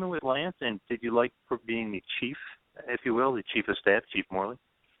teaming with Lance, and did you like being the chief, if you will, the chief of staff, Chief Morley?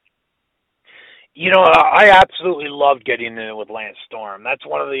 I absolutely loved getting in with Lance Storm. That's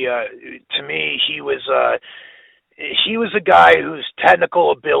one of the, to me, he was a guy whose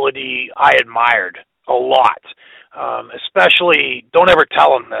technical ability I admired a lot. Especially, don't ever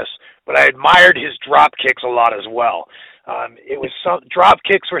tell him this, but I admired his drop kicks a lot as well. Drop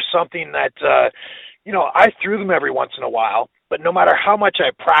kicks were something that, I threw them every once in a while, but no matter how much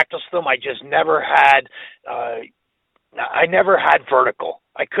I practiced them, I just never had, I never had vertical.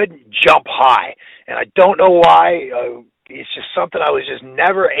 I couldn't jump high, and I don't know why. It's just something I was just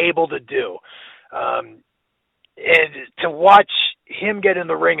never able to do. And to watch him get in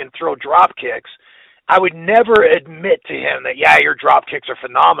the ring and throw drop kicks, I would never admit to him that, your drop kicks are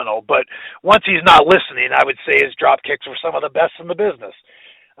phenomenal. But once he's not listening, I would say his drop kicks were some of the best in the business.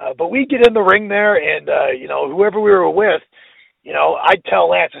 But we get in the ring there, and, whoever we were with, I'd tell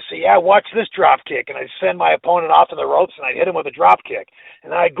Lance, I'd say, watch this drop kick. And I'd send my opponent off to the ropes, and I'd hit him with a drop kick.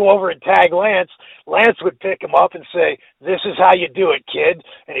 And then I'd go over and tag Lance. Lance would pick him up and say, this is how you do it, kid.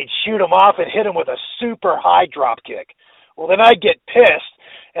 And he'd shoot him off and hit him with a super high drop kick. Well, then I'd get pissed,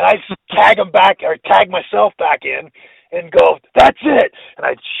 and I'd tag him back, or tag myself back in, and go, that's it. And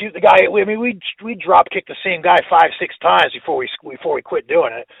I'd shoot the guy. I mean, we'd drop kick the same guy 5-6 times before we quit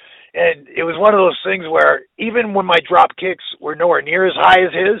doing it. And it was one of those things where even when my drop kicks were nowhere near as high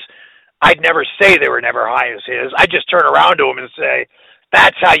as his, I'd never say they were never high as his. I'd just turn around to him and say,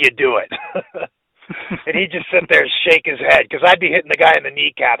 that's how you do it. And he'd just sit there and shake his head, because I'd be hitting the guy in the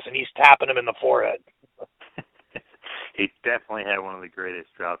kneecaps and he's tapping him in the forehead. He definitely had one of the greatest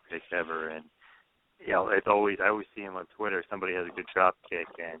drop kicks ever, and you know, I always see him on Twitter. Somebody has a good drop kick,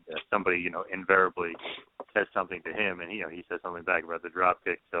 and somebody, you know, invariably says something to him, and, you know, he says something back about the drop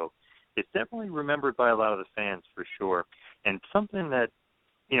kick. So it's definitely remembered by a lot of the fans for sure. And something that,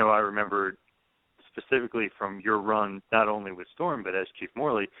 you know, I remember specifically from your run, not only with Storm, but as Chief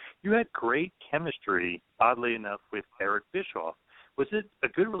Morley, you had great chemistry, oddly enough, with Eric Bischoff. Was it a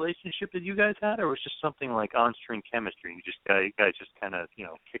good relationship that you guys had, or was it just something like on-screen chemistry? You guys just kind of, you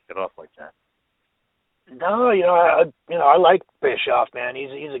know, kicked it off like that? No, I like Bischoff, man.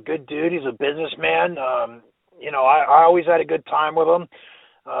 He's a good dude. He's a businessman. I always had a good time with him.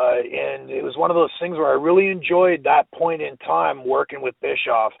 And it was one of those things where I really enjoyed that point in time working with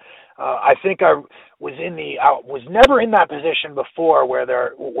Bischoff. I think I was never in that position before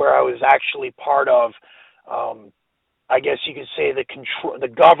where I was actually part of, I guess you could say the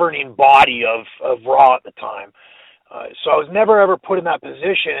governing body of Raw at the time. So I was never ever put in that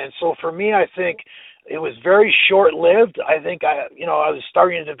position. And so for me, I think it was very short-lived. I think I was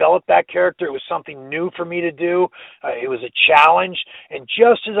starting to develop that character. It was something new for me to do. It was a challenge. And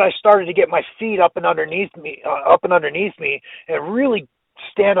just as I started to get my feet up and underneath me, and really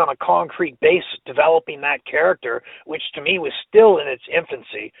stand on a concrete base developing that character, which to me was still in its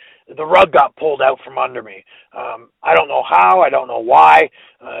infancy, the rug got pulled out from under me. I don't know how. I don't know why.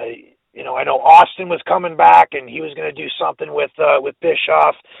 I know Austin was coming back and he was going to do something with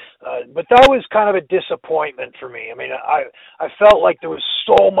Bischoff, but that was kind of a disappointment for me. I mean, I felt like there was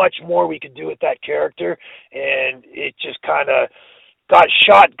so much more we could do with that character, and it just kind of got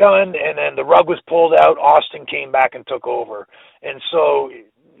shotgunned, and then the rug was pulled out. Austin came back and took over, and so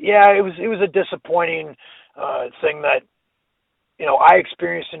yeah, it was a disappointing thing that I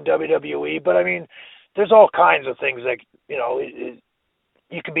experienced in WWE. But I mean, there's all kinds of things that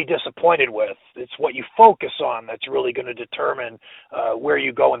you can be disappointed with. It's what you focus on that's really going to determine where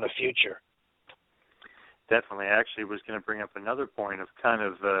you go in the future. Definitely. I actually was going to bring up another point of kind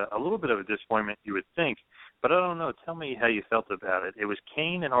of a little bit of a disappointment, you would think, but I don't know. Tell me how you felt about it. It was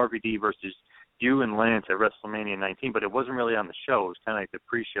Kane and RVD versus you and Lance at WrestleMania 19, but it wasn't really on the show. It was kind of like the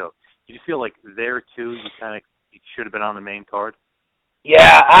pre-show. Did you feel like there, too, you should have been on the main card?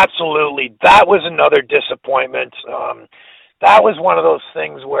 Yeah, absolutely. That was another disappointment. That was one of those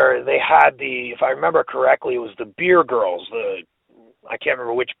things where they had if I remember correctly, it was the Beer Girls. I can't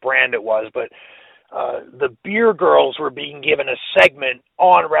remember which brand it was, but the Beer Girls were being given a segment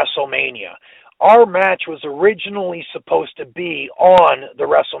on WrestleMania. Our match was originally supposed to be on the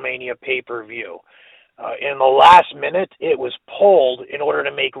WrestleMania pay-per-view. In the last minute, it was pulled in order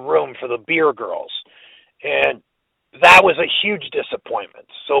to make room for the Beer Girls. And that was a huge disappointment.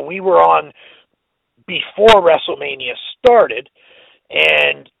 So we were on before WrestleMania started,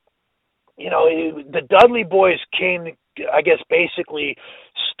 and the Dudley Boys came, I guess, basically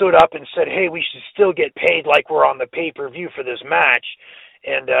stood up and said, hey, we should still get paid like we're on the pay-per-view for this match.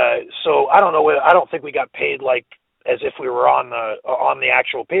 And so I don't think we got paid like as if we were on the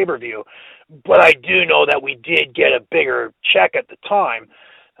actual pay-per-view, but I do know that we did get a bigger check at the time,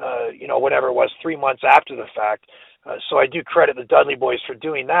 whatever it was, 3 months after the fact. So I do credit the Dudley Boys for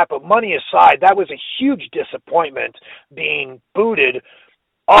doing that. But money aside, that was a huge disappointment, being booted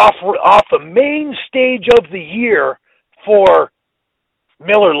off the main stage of the year for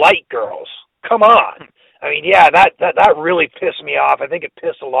Miller Lite Girls. Come on. I mean, yeah, that really pissed me off. I think it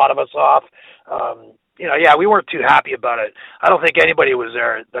pissed a lot of us off. We weren't too happy about it. I don't think anybody was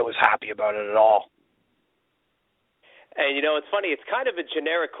there that was happy about it at all. And, it's funny. It's kind of a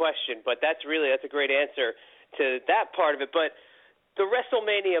generic question, but that's a great answer to that part of it. But the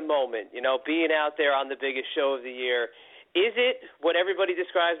WrestleMania moment, being out there on the biggest show of the year, is it what everybody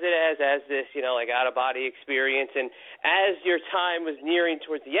describes it as this, like out-of-body experience? And as your time was nearing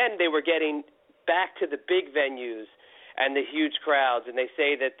towards the end, they were getting back to the big venues and the huge crowds, and they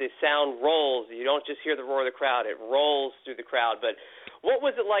say that the sound rolls. You don't just hear the roar of the crowd, it rolls through the crowd. But what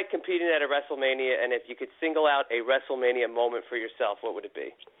was it like competing at a WrestleMania, and if you could single out a WrestleMania moment for yourself, what would it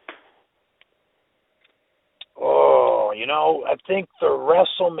be? Oh, I think the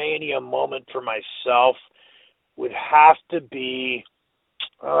WrestleMania moment for myself would have to be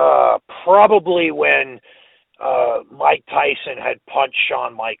probably when Mike Tyson had punched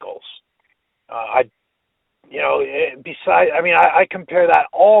Shawn Michaels. I compare that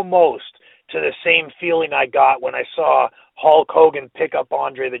almost to the same feeling I got when I saw Hulk Hogan pick up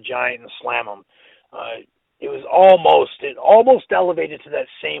Andre the Giant and slam him. It almost elevated to that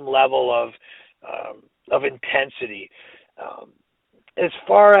same level of intensity. As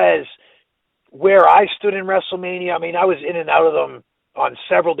far as where I stood in WrestleMania, I mean, I was in and out of them on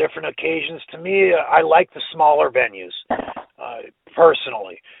several different occasions. To me, I like the smaller venues.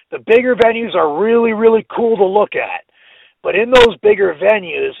 personally. The bigger venues are really, really cool to look at. But in those bigger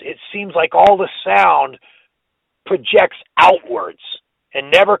venues, it seems like all the sound projects outwards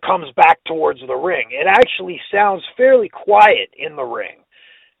and never comes back towards the ring. It actually sounds fairly quiet in the ring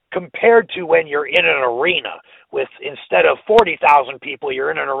compared to when you're in an arena with, instead of 40,000 people,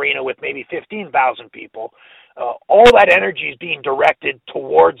 you're in an arena with maybe 15,000 people. All that energy is being directed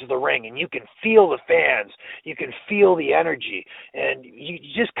towards the ring, and you can feel the fans. You can feel the energy, and you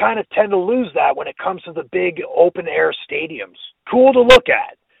just kind of tend to lose that when it comes to the big open-air stadiums. Cool to look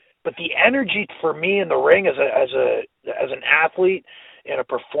at, but the energy for me in the ring as an athlete and a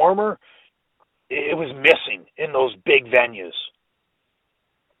performer, it was missing in those big venues.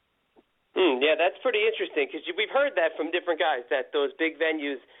 Yeah, that's pretty interesting because we've heard that from different guys, that those big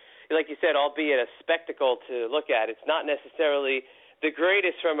venues, like you said, albeit a spectacle to look at, it's not necessarily the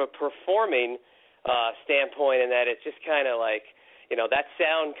greatest from a performing standpoint, in that it's just kind of like, that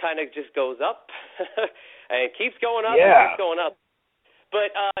sound kind of just goes up and it keeps going up and keeps going up.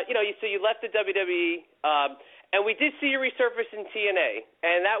 But, so you left the WWE, and we did see you resurface in TNA,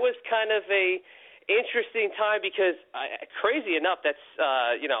 and that was kind of a interesting time because, crazy enough, that's,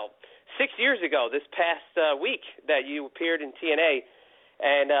 6 years ago, this past week, that you appeared in TNA.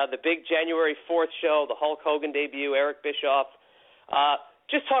 And the big January 4th show, the Hulk Hogan debut, Eric Bischoff.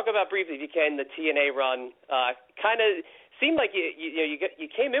 Just talk about briefly, if you can, the TNA run. Kind of seemed like you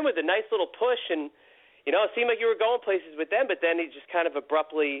came in with a nice little push, and it seemed like you were going places with them, but then it just kind of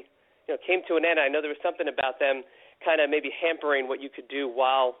abruptly came to an end. I know there was something about them kind of maybe hampering what you could do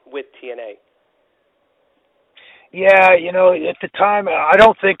while with TNA. Yeah, at the time, I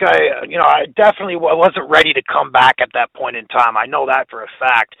don't think I definitely wasn't ready to come back at that point in time. I know that for a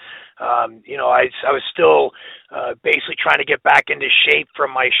fact. I was still basically trying to get back into shape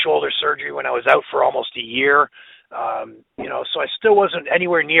from my shoulder surgery when I was out for almost a year. So I still wasn't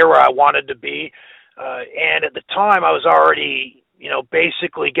anywhere near where I wanted to be. And at the time, I was already,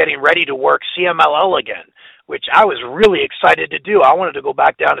 basically getting ready to work CMLL again, which I was really excited to do. I wanted to go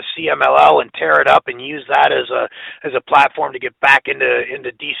back down to CMLL and tear it up and use that as a platform to get back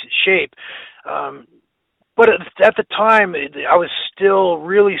into decent shape. But at the time, I was still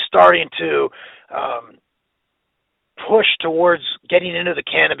really starting to push towards getting into the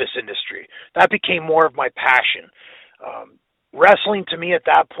cannabis industry. That became more of my passion. Wrestling to me at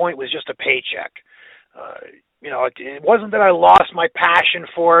that point was just a paycheck. It wasn't that I lost my passion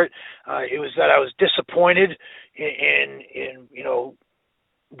for it. It was that I was disappointed in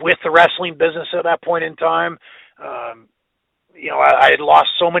with the wrestling business at that point in time. I had lost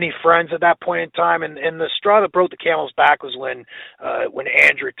so many friends at that point in time, and the straw that broke the camel's back was when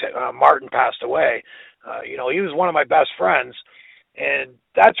Andrew Martin passed away. He was one of my best friends, and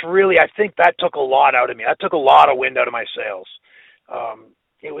that's really, I think that took a lot out of me. That took a lot of wind out of my sails.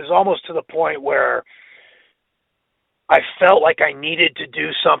 It was almost to the point where I felt like I needed to do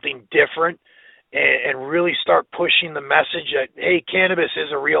something different and really start pushing the message that, hey, cannabis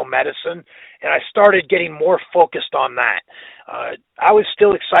is a real medicine. And I started getting more focused on that. I was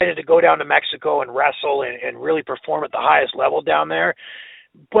still excited to go down to Mexico and wrestle and really perform at the highest level down there.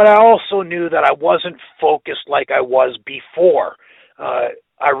 But I also knew that I wasn't focused like I was before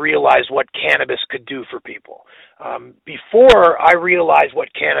I realized what cannabis could do for people. Before I realized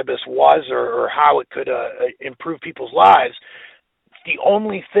what cannabis was or how it could improve people's lives, the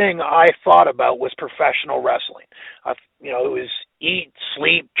only thing I thought about was professional wrestling. It was eat,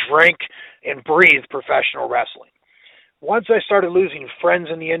 sleep, drink, and breathe professional wrestling. Once I started losing friends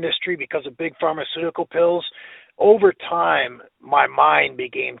in the industry because of big pharmaceutical pills, over time, my mind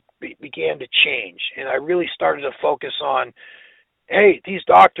began to change, and I really started to focus on, hey, these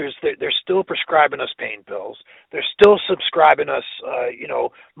doctors, they're still prescribing us pain pills. They're still subscribing us,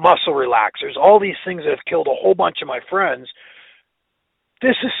 muscle relaxers, all these things that have killed a whole bunch of my friends.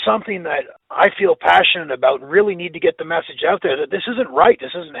 This is something that I feel passionate about and really need to get the message out there that this isn't right.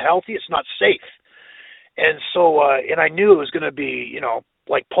 This isn't healthy. It's not safe. And so, and I knew it was going to be,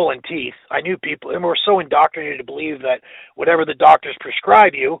 like pulling teeth. I knew people, and we're so indoctrinated to believe that whatever the doctors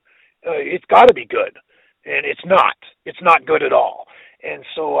prescribe you, it's got to be good. And it's not. It's not good at all. And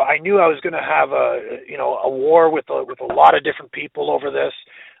so I knew I was going to have a war with a lot of different people over this.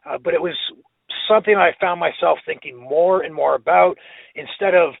 But it was something I found myself thinking more and more about.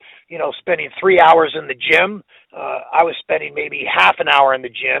 Instead of, spending 3 hours in the gym, I was spending maybe half an hour in the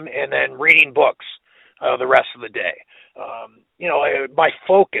gym and then reading books the rest of the day. My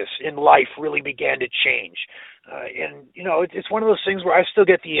focus in life really began to change. It's one of those things where I still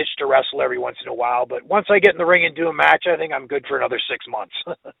get the itch to wrestle every once in a while, but once I get in the ring and do a match, I think I'm good for another 6 months.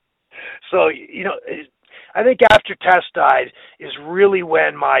 So, I think after Test died is really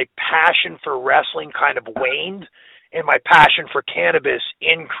when my passion for wrestling kind of waned and my passion for cannabis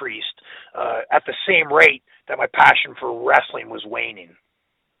increased at the same rate that my passion for wrestling was waning.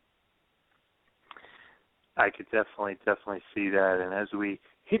 I could definitely see that. And as we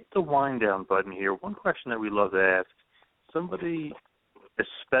hit the wind down button here, one question that we love to ask somebody,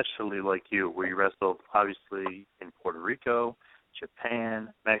 especially like you, where you wrestled obviously in Puerto Rico,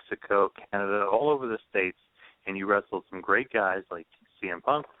 Japan, Mexico, Canada, all over the States, and you wrestled some great guys like CM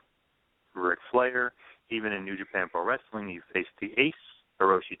Punk, Ric Flair, even in New Japan Pro Wrestling, you faced the Ace,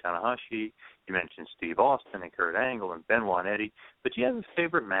 Hiroshi Tanahashi, you mentioned Steve Austin and Kurt Angle and Benoit and Eddie, but do you have a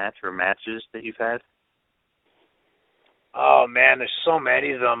favorite match or matches that you've had? Oh, man, there's so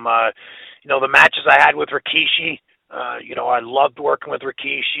many of them. The matches I had with Rikishi, I loved working with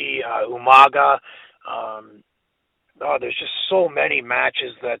Rikishi, Umaga. There's just so many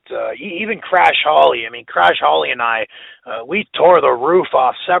matches that even Crash Holly. I mean, Crash Holly and I, we tore the roof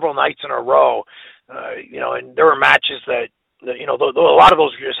off several nights in a row. And there were matches that a lot of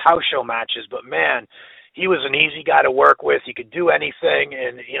those were just house show matches. But man, he was an easy guy to work with. He could do anything,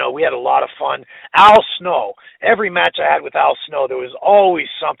 and we had a lot of fun. Al Snow. Every match I had with Al Snow, there was always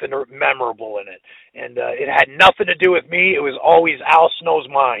something memorable in it, and it had nothing to do with me. It was always Al Snow's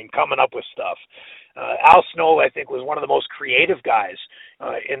mind coming up with stuff. Al Snow, I think, was one of the most creative guys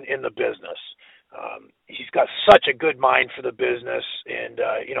in the business. He's got such a good mind for the business, and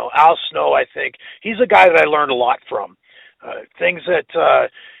Al Snow, I think, he's a guy that I learned a lot from. Things that.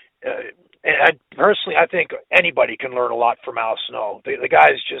 And I think anybody can learn a lot from Al Snow. The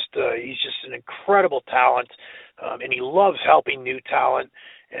guy's he's just an incredible talent, and he loves helping new talent.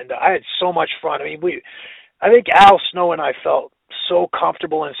 And I had so much fun. I mean, I think Al Snow and I felt so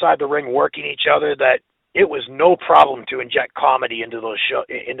comfortable inside the ring working each other that it was no problem to inject comedy into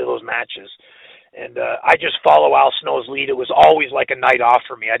those matches. And I just follow Al Snow's lead. It was always like a night off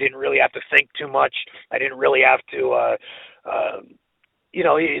for me. I didn't really have to think too much. I didn't really have to.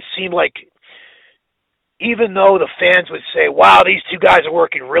 It seemed like even though the fans would say, wow, these two guys are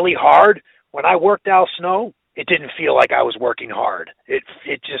working really hard, when I worked Al Snow, it didn't feel like I was working hard. It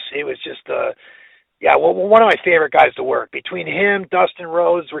was just one of my favorite guys to work. Between him, Dustin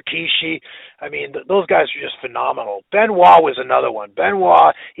Rhodes, Rikishi, I mean, those guys are just phenomenal. Benoit was another one.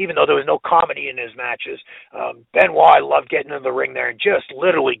 Benoit, even though there was no comedy in his matches, Benoit, I loved getting in the ring there and just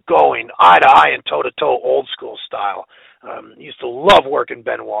literally going eye to eye and toe to toe, old school style. Used to love working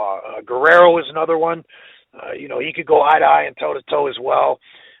Benoit. Guerrero was another one. He could go eye to eye and toe to toe as well.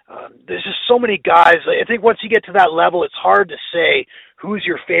 There's just so many guys. I think once you get to that level, it's hard to say who's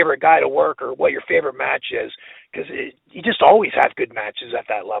your favorite guy to work or what your favorite match is, because you just always have good matches at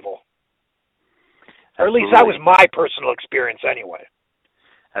that level. Or at least that was my personal experience anyway.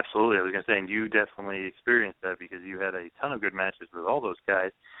 Absolutely. I was going to say, and you definitely experienced that because you had a ton of good matches with all those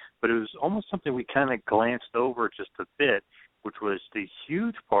guys, but it was almost something we kind of glanced over just a bit, which was the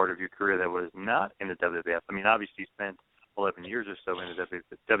huge part of your career that was not in the WWF. I mean, obviously you spent 11 years or so in the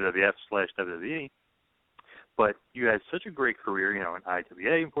WWF/WWE, but you had such a great career, in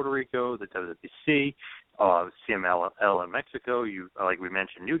IWA in Puerto Rico, the WWC, CMLL in Mexico, like we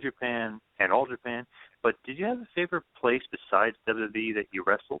mentioned, New Japan and All Japan. But did you have a favorite place besides WWE that you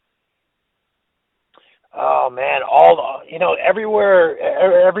wrestled? Oh man, everywhere,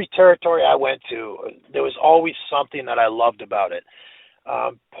 every territory I went to, there was always something that I loved about it.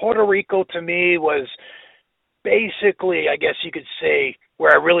 Puerto Rico to me was basically, I guess you could say,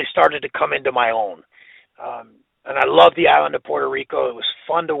 where I really started to come into my own. And I loved the island of Puerto Rico. It was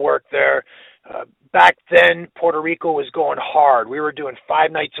fun to work there. Back then, Puerto Rico was going hard. We were doing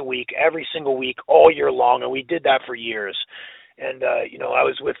 5 nights a week, every single week, all year long, and we did that for years. And, I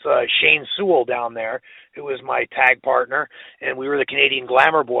was with Shane Sewell down there, who was my tag partner, and we were the Canadian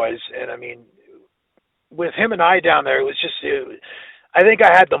Glamour Boys. And, I mean, with him and I down there, it was just I think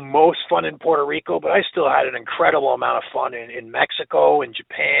I had the most fun in Puerto Rico, but I still had an incredible amount of fun in Mexico, in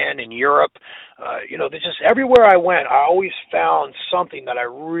Japan, in Europe. Just everywhere I went, I always found something that I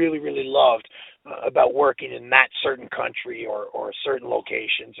really, really loved about working in that certain country or certain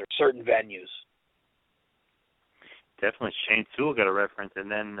locations or certain venues. Definitely Shane Sewell got a reference,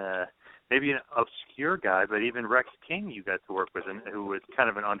 and then maybe an obscure guy, but even Rex King you got to work with, and who was kind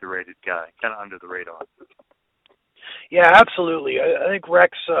of an underrated guy, kind of under the radar. Yeah, absolutely. I think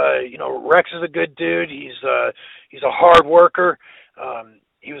Rex, Rex is a good dude. He's a hard worker.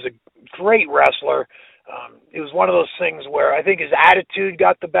 He was a great wrestler. It was one of those things where I think his attitude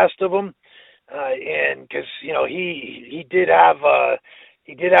got the best of him, and because he did have a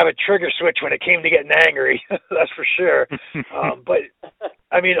trigger switch when it came to getting angry. That's for sure. But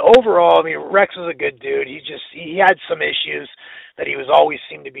I mean, overall, I mean, Rex was a good dude. He had some issues that he was always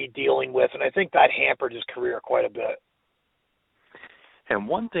seemed to be dealing with, and I think that hampered his career quite a bit. And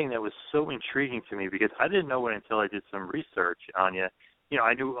one thing that was so intriguing to me, because I didn't know it until I did some research on you. You know,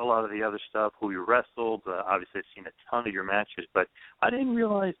 I knew a lot of the other stuff, who you wrestled. Obviously, I've seen a ton of your matches, but I didn't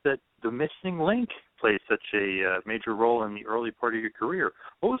realize that the missing link played such a major role in the early part of your career.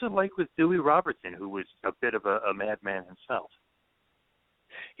 What was it like with Dewey Robertson, who was a bit of a madman himself?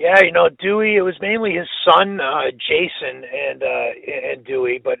 Yeah, you know, Dewey, it was mainly his son, Jason, and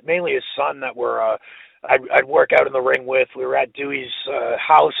Dewey, but mainly his son that I'd work out in the ring with. We were at Dewey's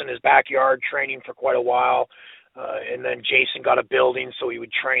house in his backyard training for quite a while. And then Jason got a building, so he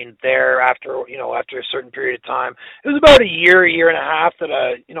would train there after a certain period of time. It was about a year and a half that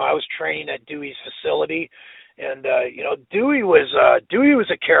I was training at Dewey's facility, and Dewey was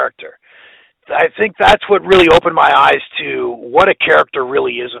a character. I think that's what really opened my eyes to what a character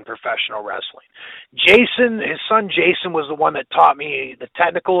really is in professional wrestling. Jason, his son Jason, was the one that taught me the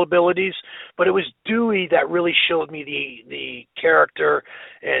technical abilities, but it was Dewey that really showed me the character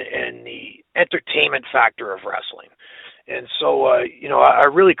and the entertainment factor of wrestling. And so, I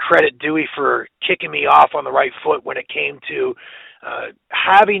really credit Dewey for kicking me off on the right foot when it came to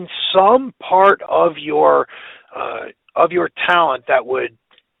having some part of your talent that would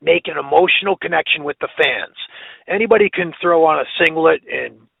make an emotional connection with the fans. Anybody can throw on a singlet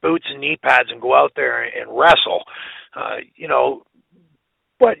and boots and knee pads and go out there and wrestle,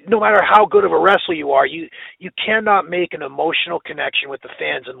 but no matter how good of a wrestler you are, you cannot make an emotional connection with the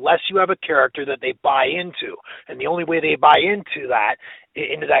fans unless you have a character that they buy into. And the only way they buy into that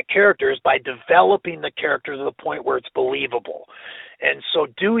character is by developing the character to the point where it's believable. And so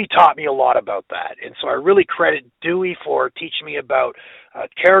Dewey taught me a lot about that. And so I really credit Dewey for teaching me about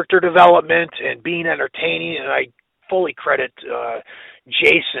character development and being entertaining. And I fully credit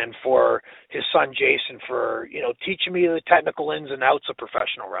Jason for his son Jason for teaching me the technical ins and outs of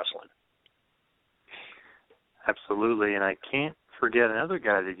professional wrestling. Absolutely, and I can't forget another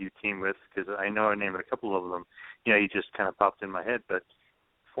guy that you teamed with, because I know I named a couple of them. He just kind of popped in my head, but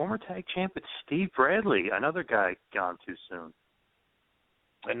former tag champion Steve Bradley, another guy gone too soon.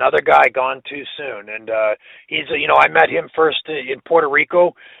 Another guy gone too soon, and he's I met him first in Puerto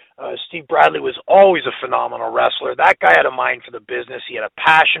Rico. Steve Bradley was always a phenomenal wrestler. That guy had a mind for the business. He had a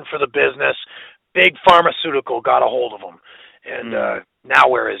passion for the business. Big pharmaceutical got a hold of him. And now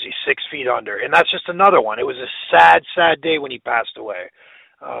where is he? 6 feet under. And that's just another one. It was a sad, sad day when he passed away.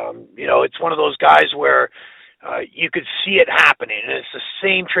 It's one of those guys where you could see it happening. And it's the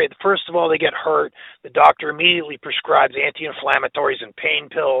same trait. First of all, they get hurt. The doctor immediately prescribes anti-inflammatories and pain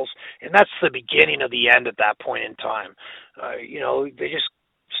pills. And that's the beginning of the end at that point in time. They just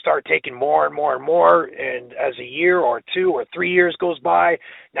start taking more and more and more, and as a year or 2 or 3 years goes by,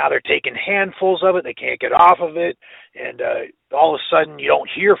 now they're taking handfuls of it. They can't get off of it, and all of a sudden you don't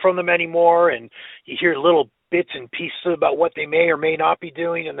hear from them anymore, and you hear little bits and pieces about what they may or may not be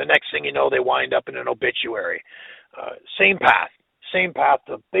doing, and the next thing you know, they wind up in an obituary. Same path.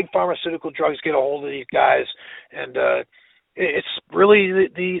 The big pharmaceutical drugs get a hold of these guys, and it's really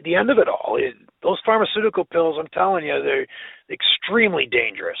the end of it all. Those pharmaceutical pills, I'm telling you, they're extremely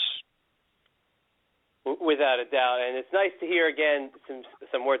dangerous. Without a doubt. And it's nice to hear, again,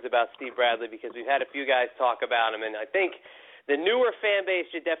 some words about Steve Bradley, because we've had a few guys talk about him. And I think the newer fan base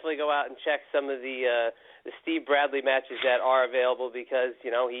should definitely go out and check some of the Steve Bradley matches that are available, because, he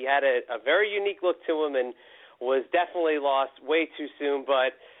had a very unique look to him and was definitely lost way too soon.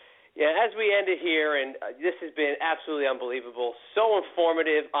 But yeah, as we end it here, and this has been absolutely unbelievable, so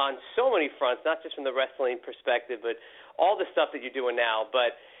informative on so many fronts, not just from the wrestling perspective, but all the stuff that you're doing now.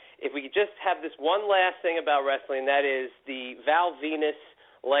 But if we could just have this one last thing about wrestling, that is the Val Venis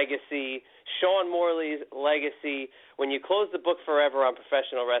legacy, Sean Morley's legacy. When you close the book forever on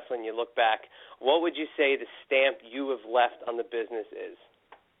professional wrestling, you look back, what would you say the stamp you have left on the business is?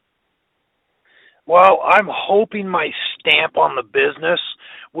 Well, I'm hoping my stamp on the business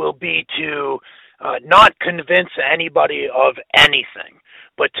will be to not convince anybody of anything,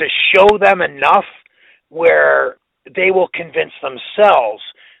 but to show them enough where they will convince themselves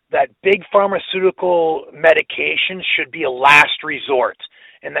that big pharmaceutical medication should be a last resort,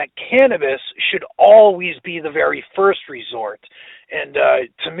 and that cannabis should always be the very first resort. And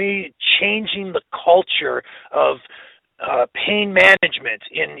to me, changing the culture of pain management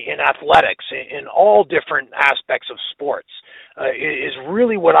in athletics, in all different aspects of sports, is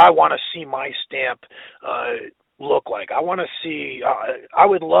really what I want to see my stamp look like. I want to see, I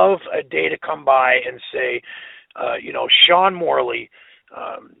would love a day to come by and say, Sean Morley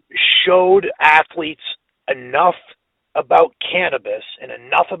showed athletes enough about cannabis and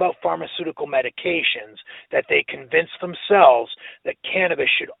enough about pharmaceutical medications that they convince themselves that cannabis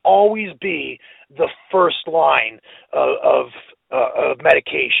should always be the first line of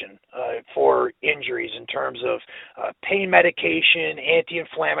medication for injuries in terms of pain medication,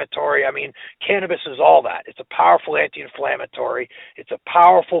 anti-inflammatory. I mean, cannabis is all that. It's a powerful anti-inflammatory. It's a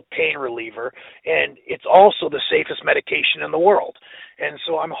powerful pain reliever, and it's also the safest medication in the world. And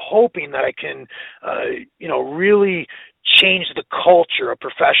so I'm hoping that I can, really change the culture of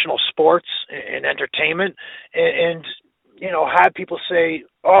professional sports and entertainment, and have people say,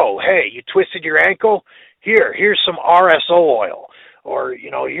 "Oh, hey, you twisted your ankle? Here's some RSO oil," or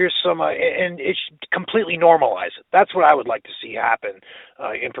here's some, and it's completely normalize it. That's what I would like to see happen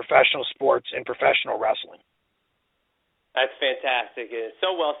in professional sports and professional wrestling. That's fantastic. It's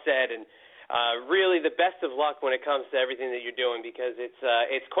so well said, and really the best of luck when it comes to everything that you're doing, because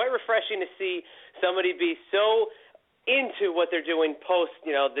it's quite refreshing to see somebody be so into what they're doing post,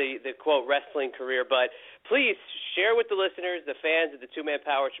 the quote wrestling career. But please share with the listeners, the fans of the Two-Man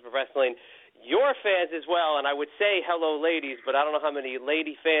Power Trip of Wrestling, your fans as well. And I would say hello, ladies, but I don't know how many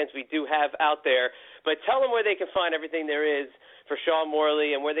lady fans we do have out there. But tell them where they can find everything there is for Sean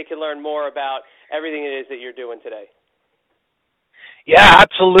Morley and where they can learn more about everything it is that you're doing today. Yeah,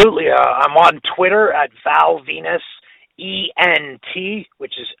 absolutely. I'm on Twitter at Val Venus ENT,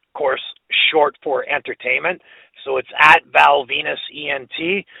 which is, of course, short for entertainment. So it's at Val Venus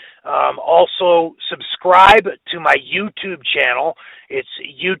ENT. Also, subscribe to my YouTube channel. It's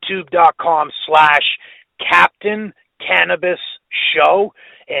youtube.com/Captain Cannabis Show.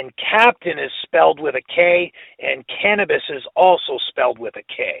 And Captain is spelled with a K, and cannabis is also spelled with a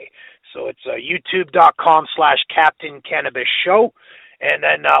K. So it's youtube.com/Captain Cannabis Show. And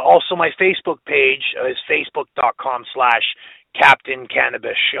then also my Facebook page is facebook.com/Captain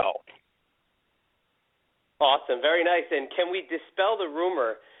Cannabis Show. Awesome. Very nice. And can we dispel the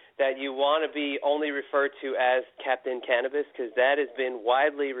rumor that you want to be only referred to as Captain Cannabis? Because that has been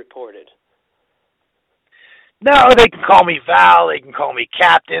widely reported. No, they can call me Val. They can call me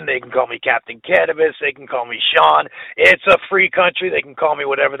Captain. They can call me Captain Cannabis. They can call me Sean. It's a free country. They can call me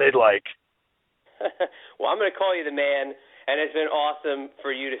whatever they'd like. Well, I'm going to call you the man. And it's been awesome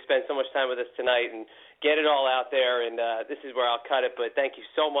for you to spend so much time with us tonight and get it all out there. And this is where I'll cut it. But thank you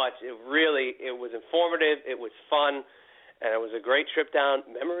so much. It was informative. It was fun. And it was a great trip down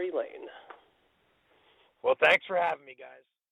memory lane. Well, thanks for having me, guys.